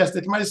should have guessed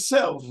it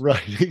myself.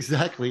 Right,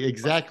 exactly.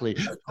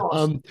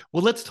 Well,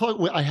 let's talk.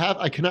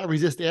 I cannot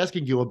resist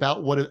asking you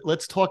about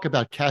let's talk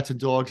about cats and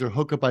dogs, or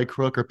hook or by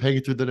crook, or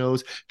paying through the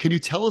nose. Can you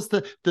tell us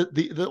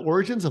the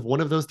origins of one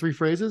of those three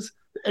phrases?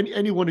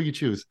 Any one of you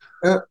choose.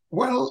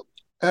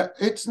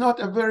 It's not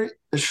a very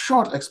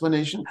short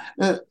explanation.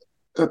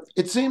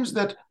 It seems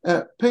that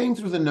paying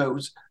through the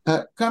nose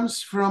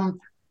comes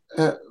from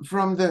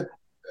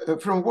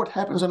what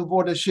happens on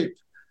board a ship.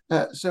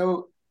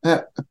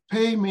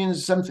 Pay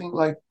means something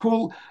like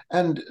pull,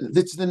 and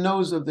it's the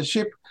nose of the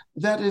ship.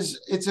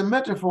 It's a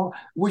metaphor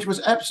which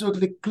was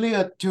absolutely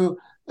clear to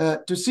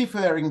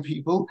seafaring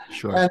people.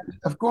 Sure. And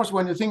of course,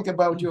 when you think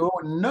about your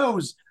own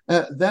nose,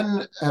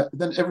 then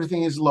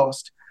everything is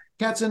lost.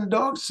 Cats and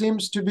dogs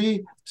seems to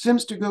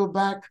go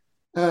back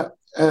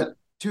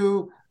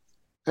to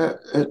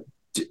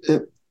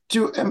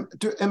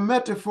a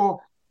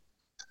metaphor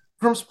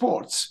from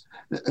sports.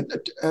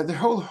 The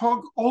whole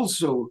hog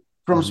also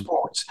from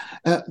sports.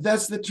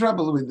 That's the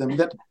trouble with them,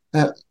 that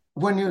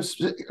when you're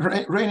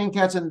raining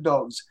cats and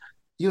dogs,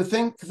 you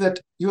think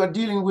that you are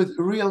dealing with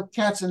real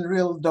cats and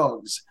real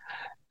dogs.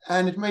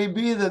 And it may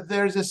be that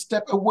there's a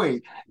step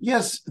away.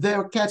 Yes, there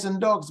are cats and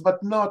dogs,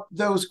 but not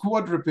those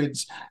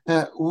quadrupeds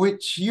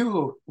which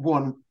you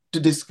want to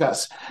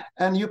discuss.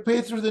 And you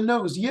pay through the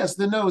nose. Yes,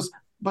 the nose,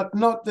 but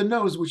not the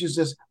nose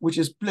which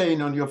is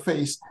plain on your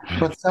face,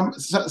 but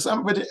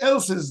somebody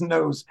else's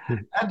nose.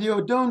 And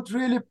you don't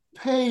really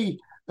pay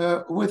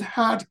with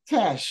hard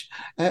cash.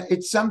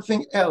 It's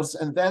something else,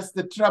 and that's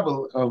the trouble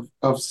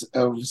of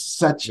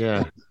such.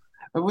 Yeah.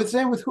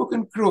 Same with Hook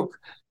and Crook.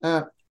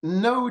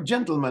 No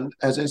gentleman,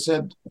 as I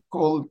said,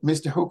 called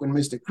Mr. Hook and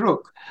Mr.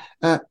 Crook.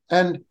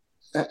 And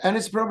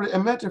it's probably a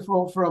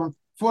metaphor from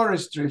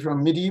forestry,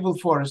 from medieval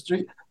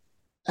forestry,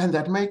 and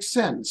that makes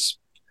sense.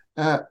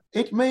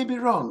 It may be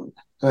wrong.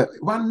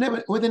 One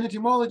never, within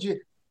etymology,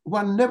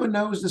 one never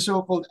knows the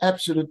so-called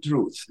absolute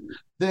truth.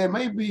 There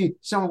may be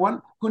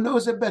someone who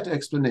knows a better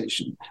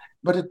explanation,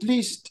 but at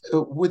least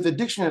with a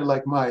dictionary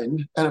like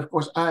mine, and of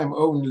course I'm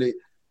only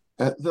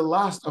the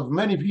last of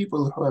many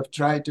people who have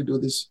tried to do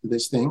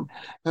this thing.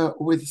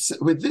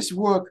 With this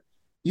work,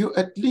 you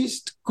at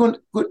least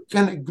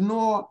can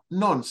ignore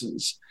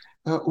nonsense,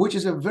 which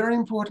is a very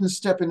important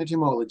step in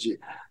etymology.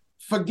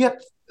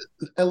 Forget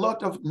a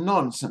lot of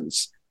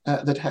nonsense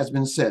that has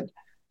been said.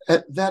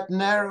 That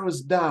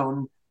narrows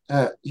down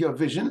your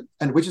vision,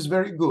 and which is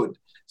very good.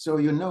 So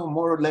you know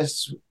more or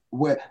less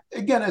where,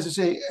 again, as I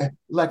say,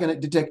 like in a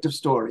detective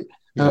story.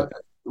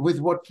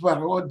 With what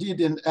Poirot did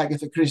in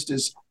Agatha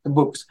Christie's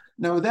books.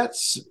 No,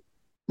 that's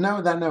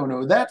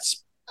improbable,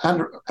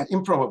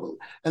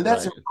 and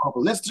that's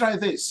improbable. Let's try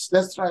this.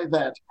 Let's try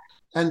that,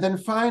 and then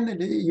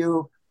finally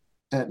you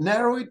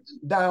narrow it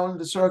down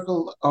the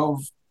circle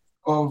of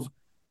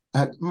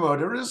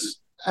murderers,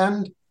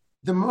 and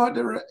the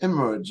murderer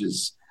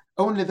emerges.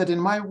 Only that in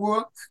my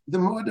work, the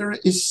murderer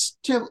is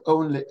still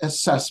only a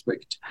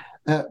suspect,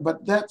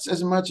 but that's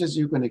as much as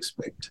you can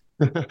expect.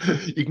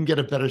 You can get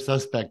a better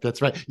suspect.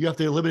 That's right. You have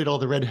to eliminate all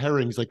the red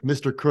herrings, like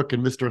Mr. Crook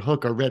and Mr.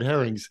 Hook are red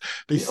herrings.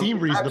 They seem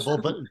reasonable,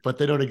 but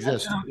they don't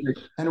exist.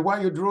 Absolutely. And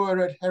why you draw a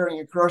red herring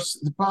across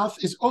the path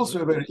is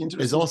also a very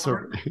interesting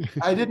story.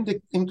 I didn't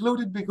include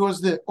it because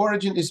the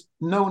origin is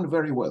known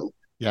very well.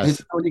 Yes.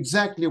 It's known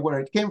exactly where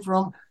it came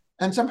from,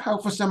 and somehow,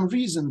 for some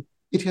reason,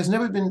 it has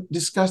never been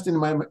discussed in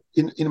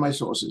my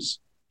sources.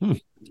 All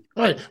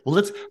right. Well,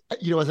 let's,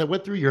 as I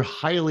went through your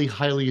highly,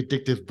 highly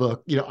addictive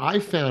book, I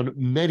found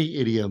many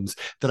idioms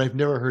that I've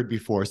never heard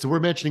before. So we're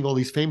mentioning all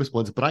these famous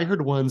ones, but I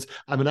heard ones,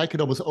 I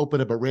could almost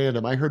open up at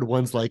random. I heard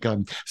ones like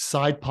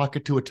side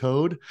pocket to a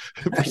toad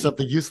for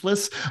something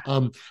useless.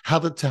 To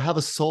have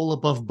a soul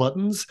above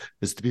buttons,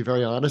 is, to be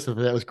very honest, I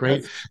thought that was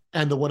great. Yes.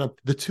 And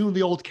the tune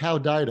the old cow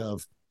died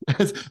of.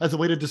 As a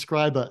way to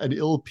describe an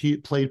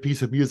ill-played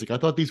piece of music. I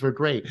thought these were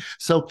great.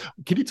 So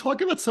can you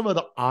talk about some of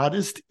the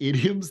oddest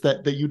idioms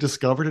that you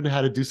discovered and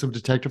how to do some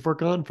detective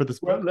work on for this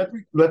book? Well,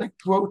 let me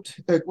quote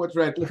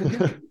Radcliffe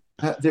again.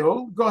 The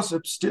old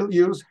gossips still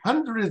use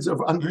hundreds of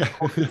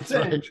underquoted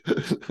sayings.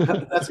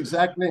 Right. That's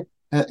exactly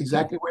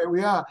where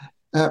we are.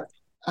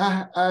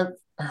 I've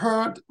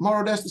heard more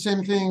or less the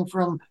same thing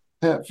from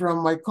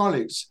my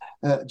colleagues,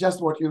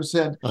 just what you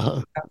said.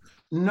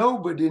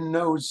 Nobody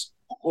knows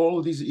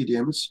all these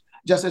idioms,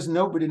 just as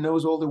nobody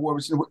knows all the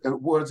words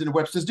in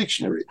Webster's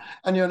dictionary,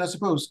 and you're not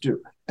supposed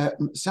to.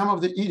 Some of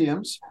the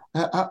idioms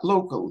are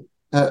local.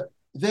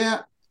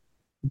 They're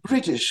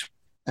British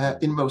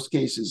in most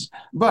cases,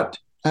 but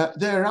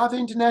they're rather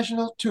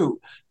international too.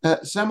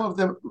 Some of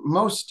the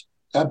most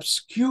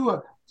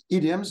obscure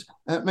idioms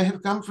may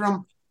have come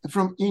from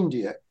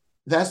India.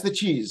 That's the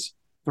cheese,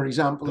 for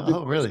example.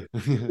 Oh, really?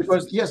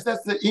 Because, yes,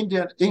 that's the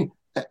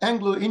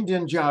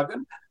Anglo-Indian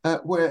jargon,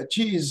 where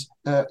cheese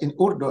in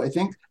Urdu, I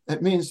think,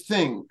 means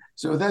thing.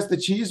 So that's the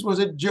cheese was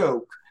a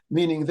joke,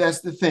 meaning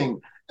that's the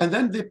thing. And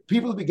then the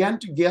people began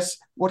to guess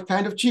what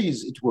kind of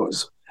cheese it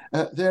was.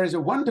 There is a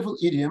wonderful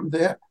idiom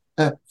there,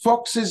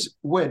 fox's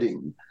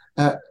wedding.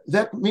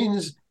 That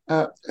means,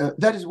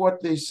 that is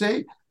what they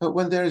say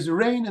when there is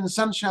rain and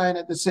sunshine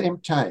at the same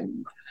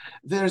time.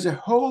 There's a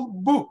whole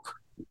book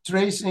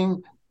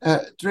tracing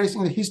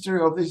the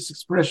history of this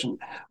expression.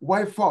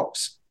 Why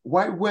fox?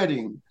 Why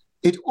wedding?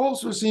 It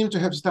also seems to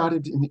have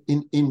started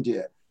in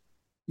India.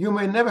 You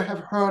may never have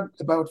heard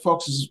about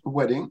Fox's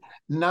wedding.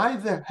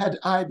 Neither had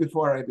I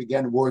before I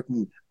began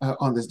working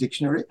on this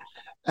dictionary.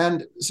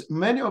 And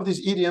many of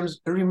these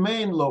idioms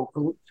remain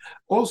local.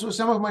 Also,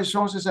 some of my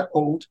sources are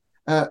old.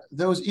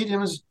 Those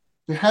idioms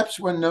perhaps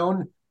were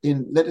known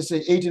in, let us say,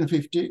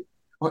 1850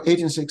 or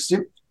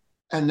 1860,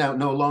 and now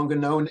no longer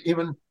known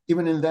even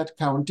in that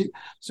county.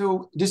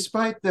 So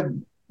despite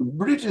the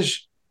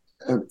British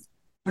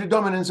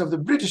predominance of the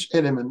British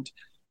element,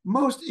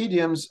 most of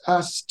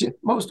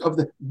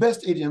the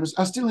best idioms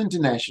are still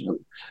international.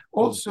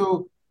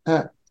 Also,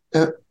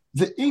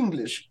 the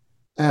English,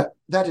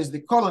 that is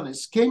the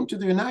colonists, came to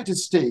the United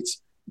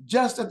States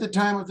just at the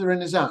time of the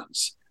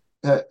Renaissance.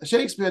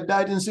 Shakespeare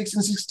died in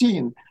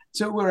 1616,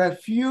 so we're a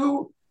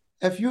few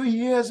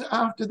years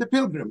after the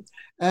Pilgrim,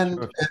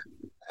 and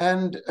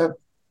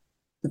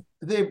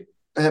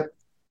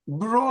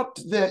brought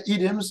their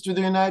idioms to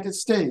the United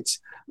States,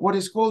 what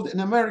is called an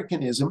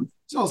Americanism.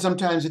 So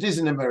sometimes it is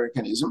an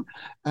Americanism,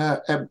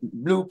 a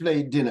blue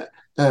plate dinner,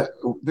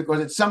 because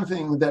it's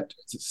something that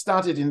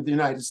started in the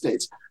United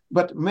States.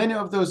 But many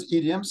of those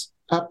idioms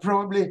are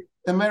probably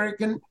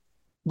American,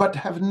 but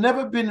have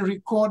never been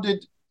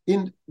recorded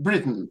in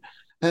Britain.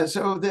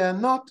 So they are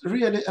not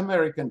really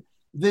American.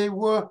 They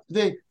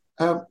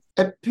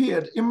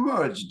appeared,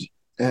 emerged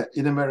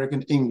in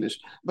American English,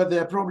 but they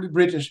are probably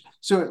British.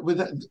 So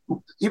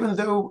even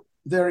though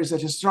there is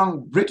such a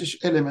strong British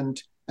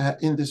element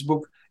in this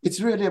book,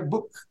 it's really a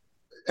book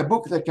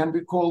that can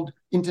be called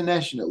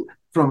international.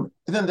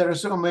 Then there are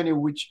so many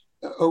which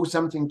owe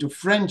something to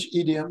French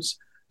idioms.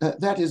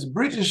 That is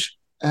British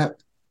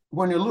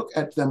when you look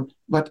at them,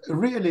 but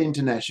really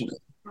international.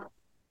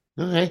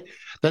 Okay,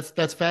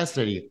 that's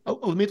fascinating.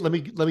 Let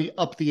me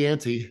up the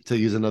ante, to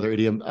use another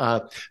idiom.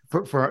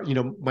 For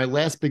my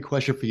last big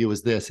question for you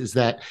is this: is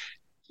that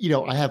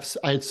I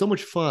had so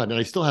much fun, and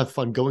I still have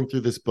fun going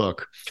through this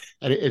book,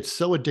 and it's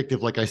so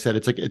addictive. Like I said,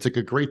 it's like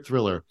a great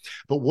thriller.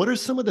 But what are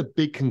some of the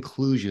big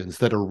conclusions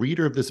that a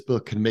reader of this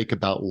book can make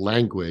about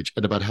language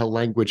and about how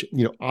language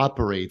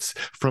operates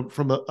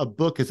from a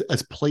book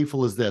as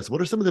playful as this?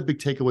 What are some of the big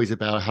takeaways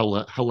about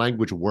how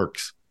language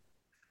works?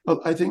 Well,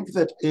 I think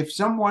that if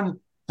someone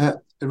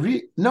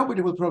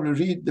nobody will probably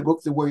read the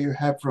book the way you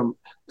have from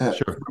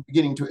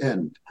beginning to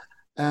end,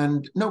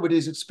 and nobody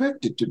is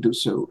expected to do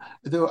so.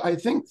 Though I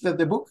think that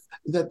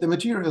the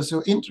material is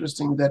so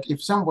interesting that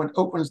if someone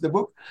opens the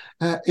book,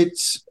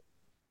 it's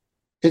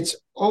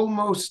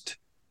almost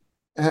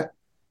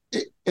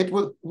it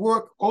will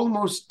work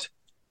almost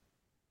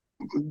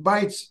by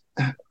its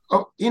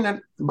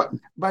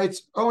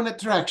own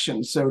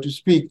attraction, so to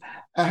speak.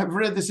 I have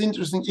read this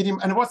interesting idiom,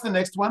 and what's the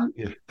next one?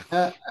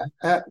 Yeah.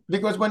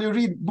 Because when you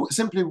read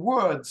simply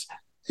words,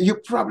 you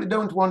probably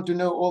don't want to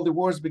know all the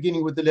words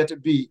beginning with the letter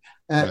B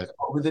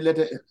or with the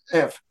letter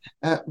F.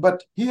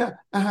 But here,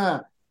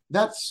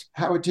 that's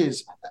how it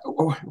is.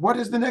 What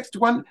is the next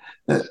one?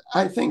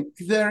 I think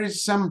there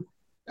is some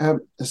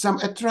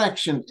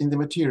attraction in the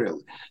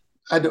material.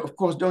 I, of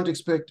course, don't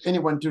expect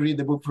anyone to read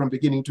the book from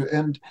beginning to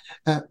end,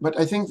 but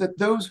I think that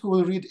those who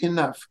will read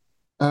enough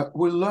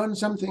will learn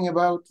something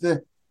about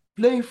the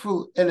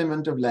playful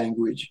element of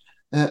language.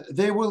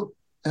 They will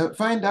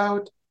find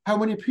out how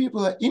many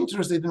people are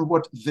interested in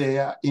what they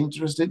are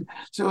interested,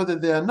 so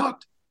that they are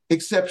not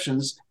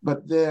exceptions,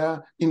 but they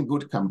are in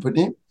good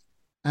company.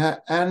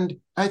 And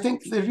I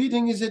think the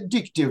reading is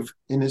addictive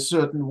in a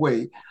certain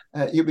way.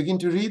 You begin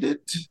to read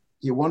it,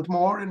 you want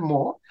more and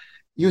more.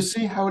 You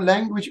see how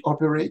language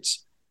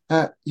operates.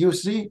 You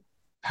see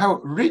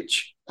how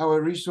rich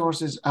our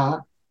resources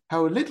are,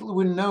 how little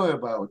we know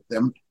about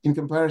them in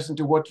comparison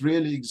to what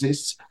really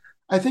exists.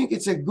 I think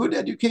it's a good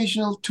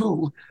educational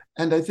tool,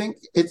 and I think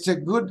it's a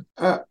good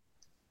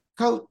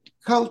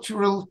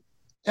cultural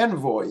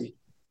envoy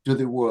to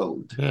the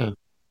world. Yeah.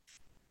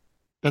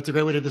 That's a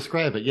great way to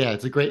describe it. Yeah,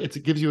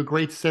 it gives you a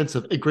great sense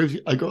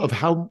of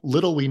how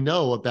little we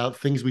know about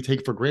things we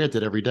take for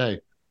granted every day.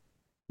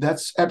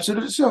 That's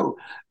absolutely so.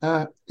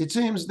 It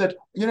seems that,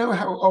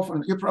 how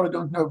often, you probably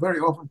don't know, very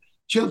often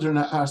children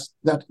are asked,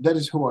 that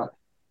is who are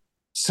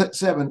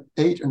 7,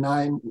 8, or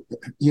 9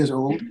 years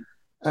old,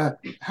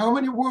 how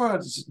many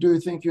words do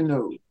you think you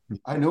know?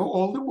 I know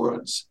all the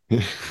words.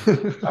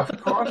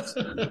 Of course.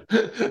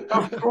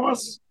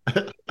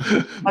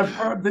 I've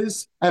heard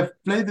this. I've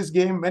played this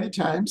game many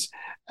times.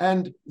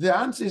 And the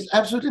answer is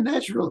absolutely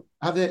natural.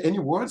 Are there any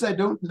words I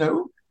don't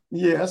know?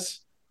 Yes.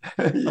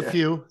 Yeah. A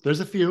few.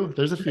 There's a few.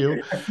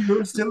 A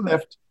few still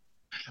left.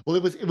 Well,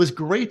 it was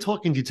great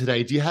talking to you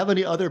today. Do you have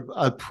any other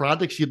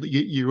projects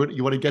you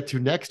want to get to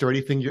next, or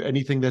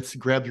anything that's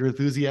grabbed your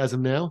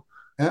enthusiasm now?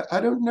 I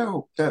don't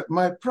know.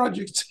 My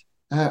projects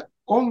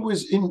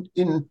always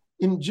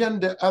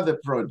engender other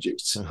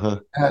projects.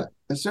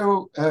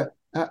 So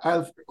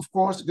I'll of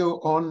course go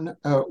on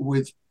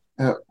with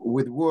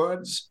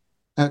words,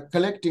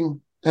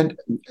 collecting and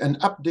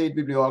update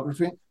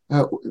bibliography.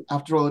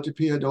 After all, it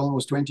appeared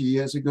almost 20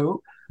 years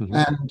ago. Mm-hmm.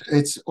 And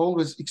it's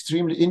always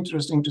extremely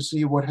interesting to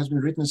see what has been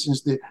written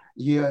since the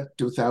year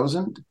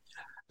 2000.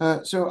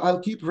 So I'll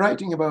keep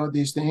writing about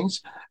these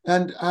things.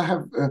 And I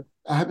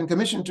have been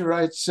commissioned to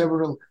write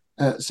several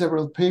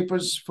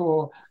papers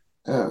for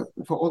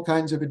all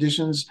kinds of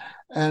editions.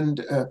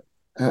 And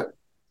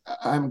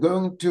I'm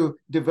going to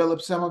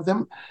develop some of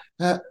them.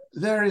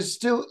 There is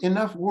still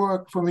enough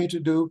work for me to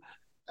do.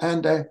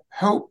 And I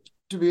hope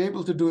to be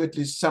able to do at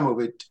least some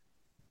of it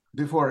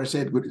before I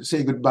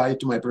say goodbye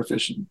to my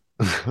profession.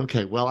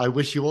 Okay, well, I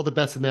wish you all the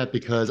best in that,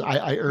 because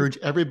I urge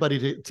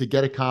everybody to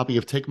get a copy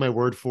of Take My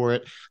Word for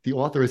It. The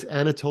author is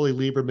Anatoly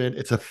Liberman.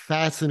 It's a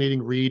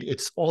fascinating read.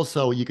 It's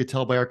also, you could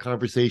tell by our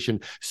conversation,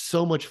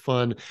 so much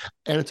fun.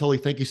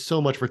 Anatoly, thank you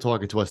so much for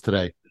talking to us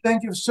today.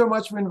 Thank you so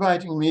much for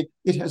inviting me.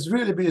 It has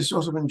really been a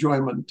source of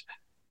enjoyment.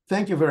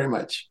 Thank you very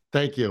much.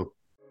 Thank you.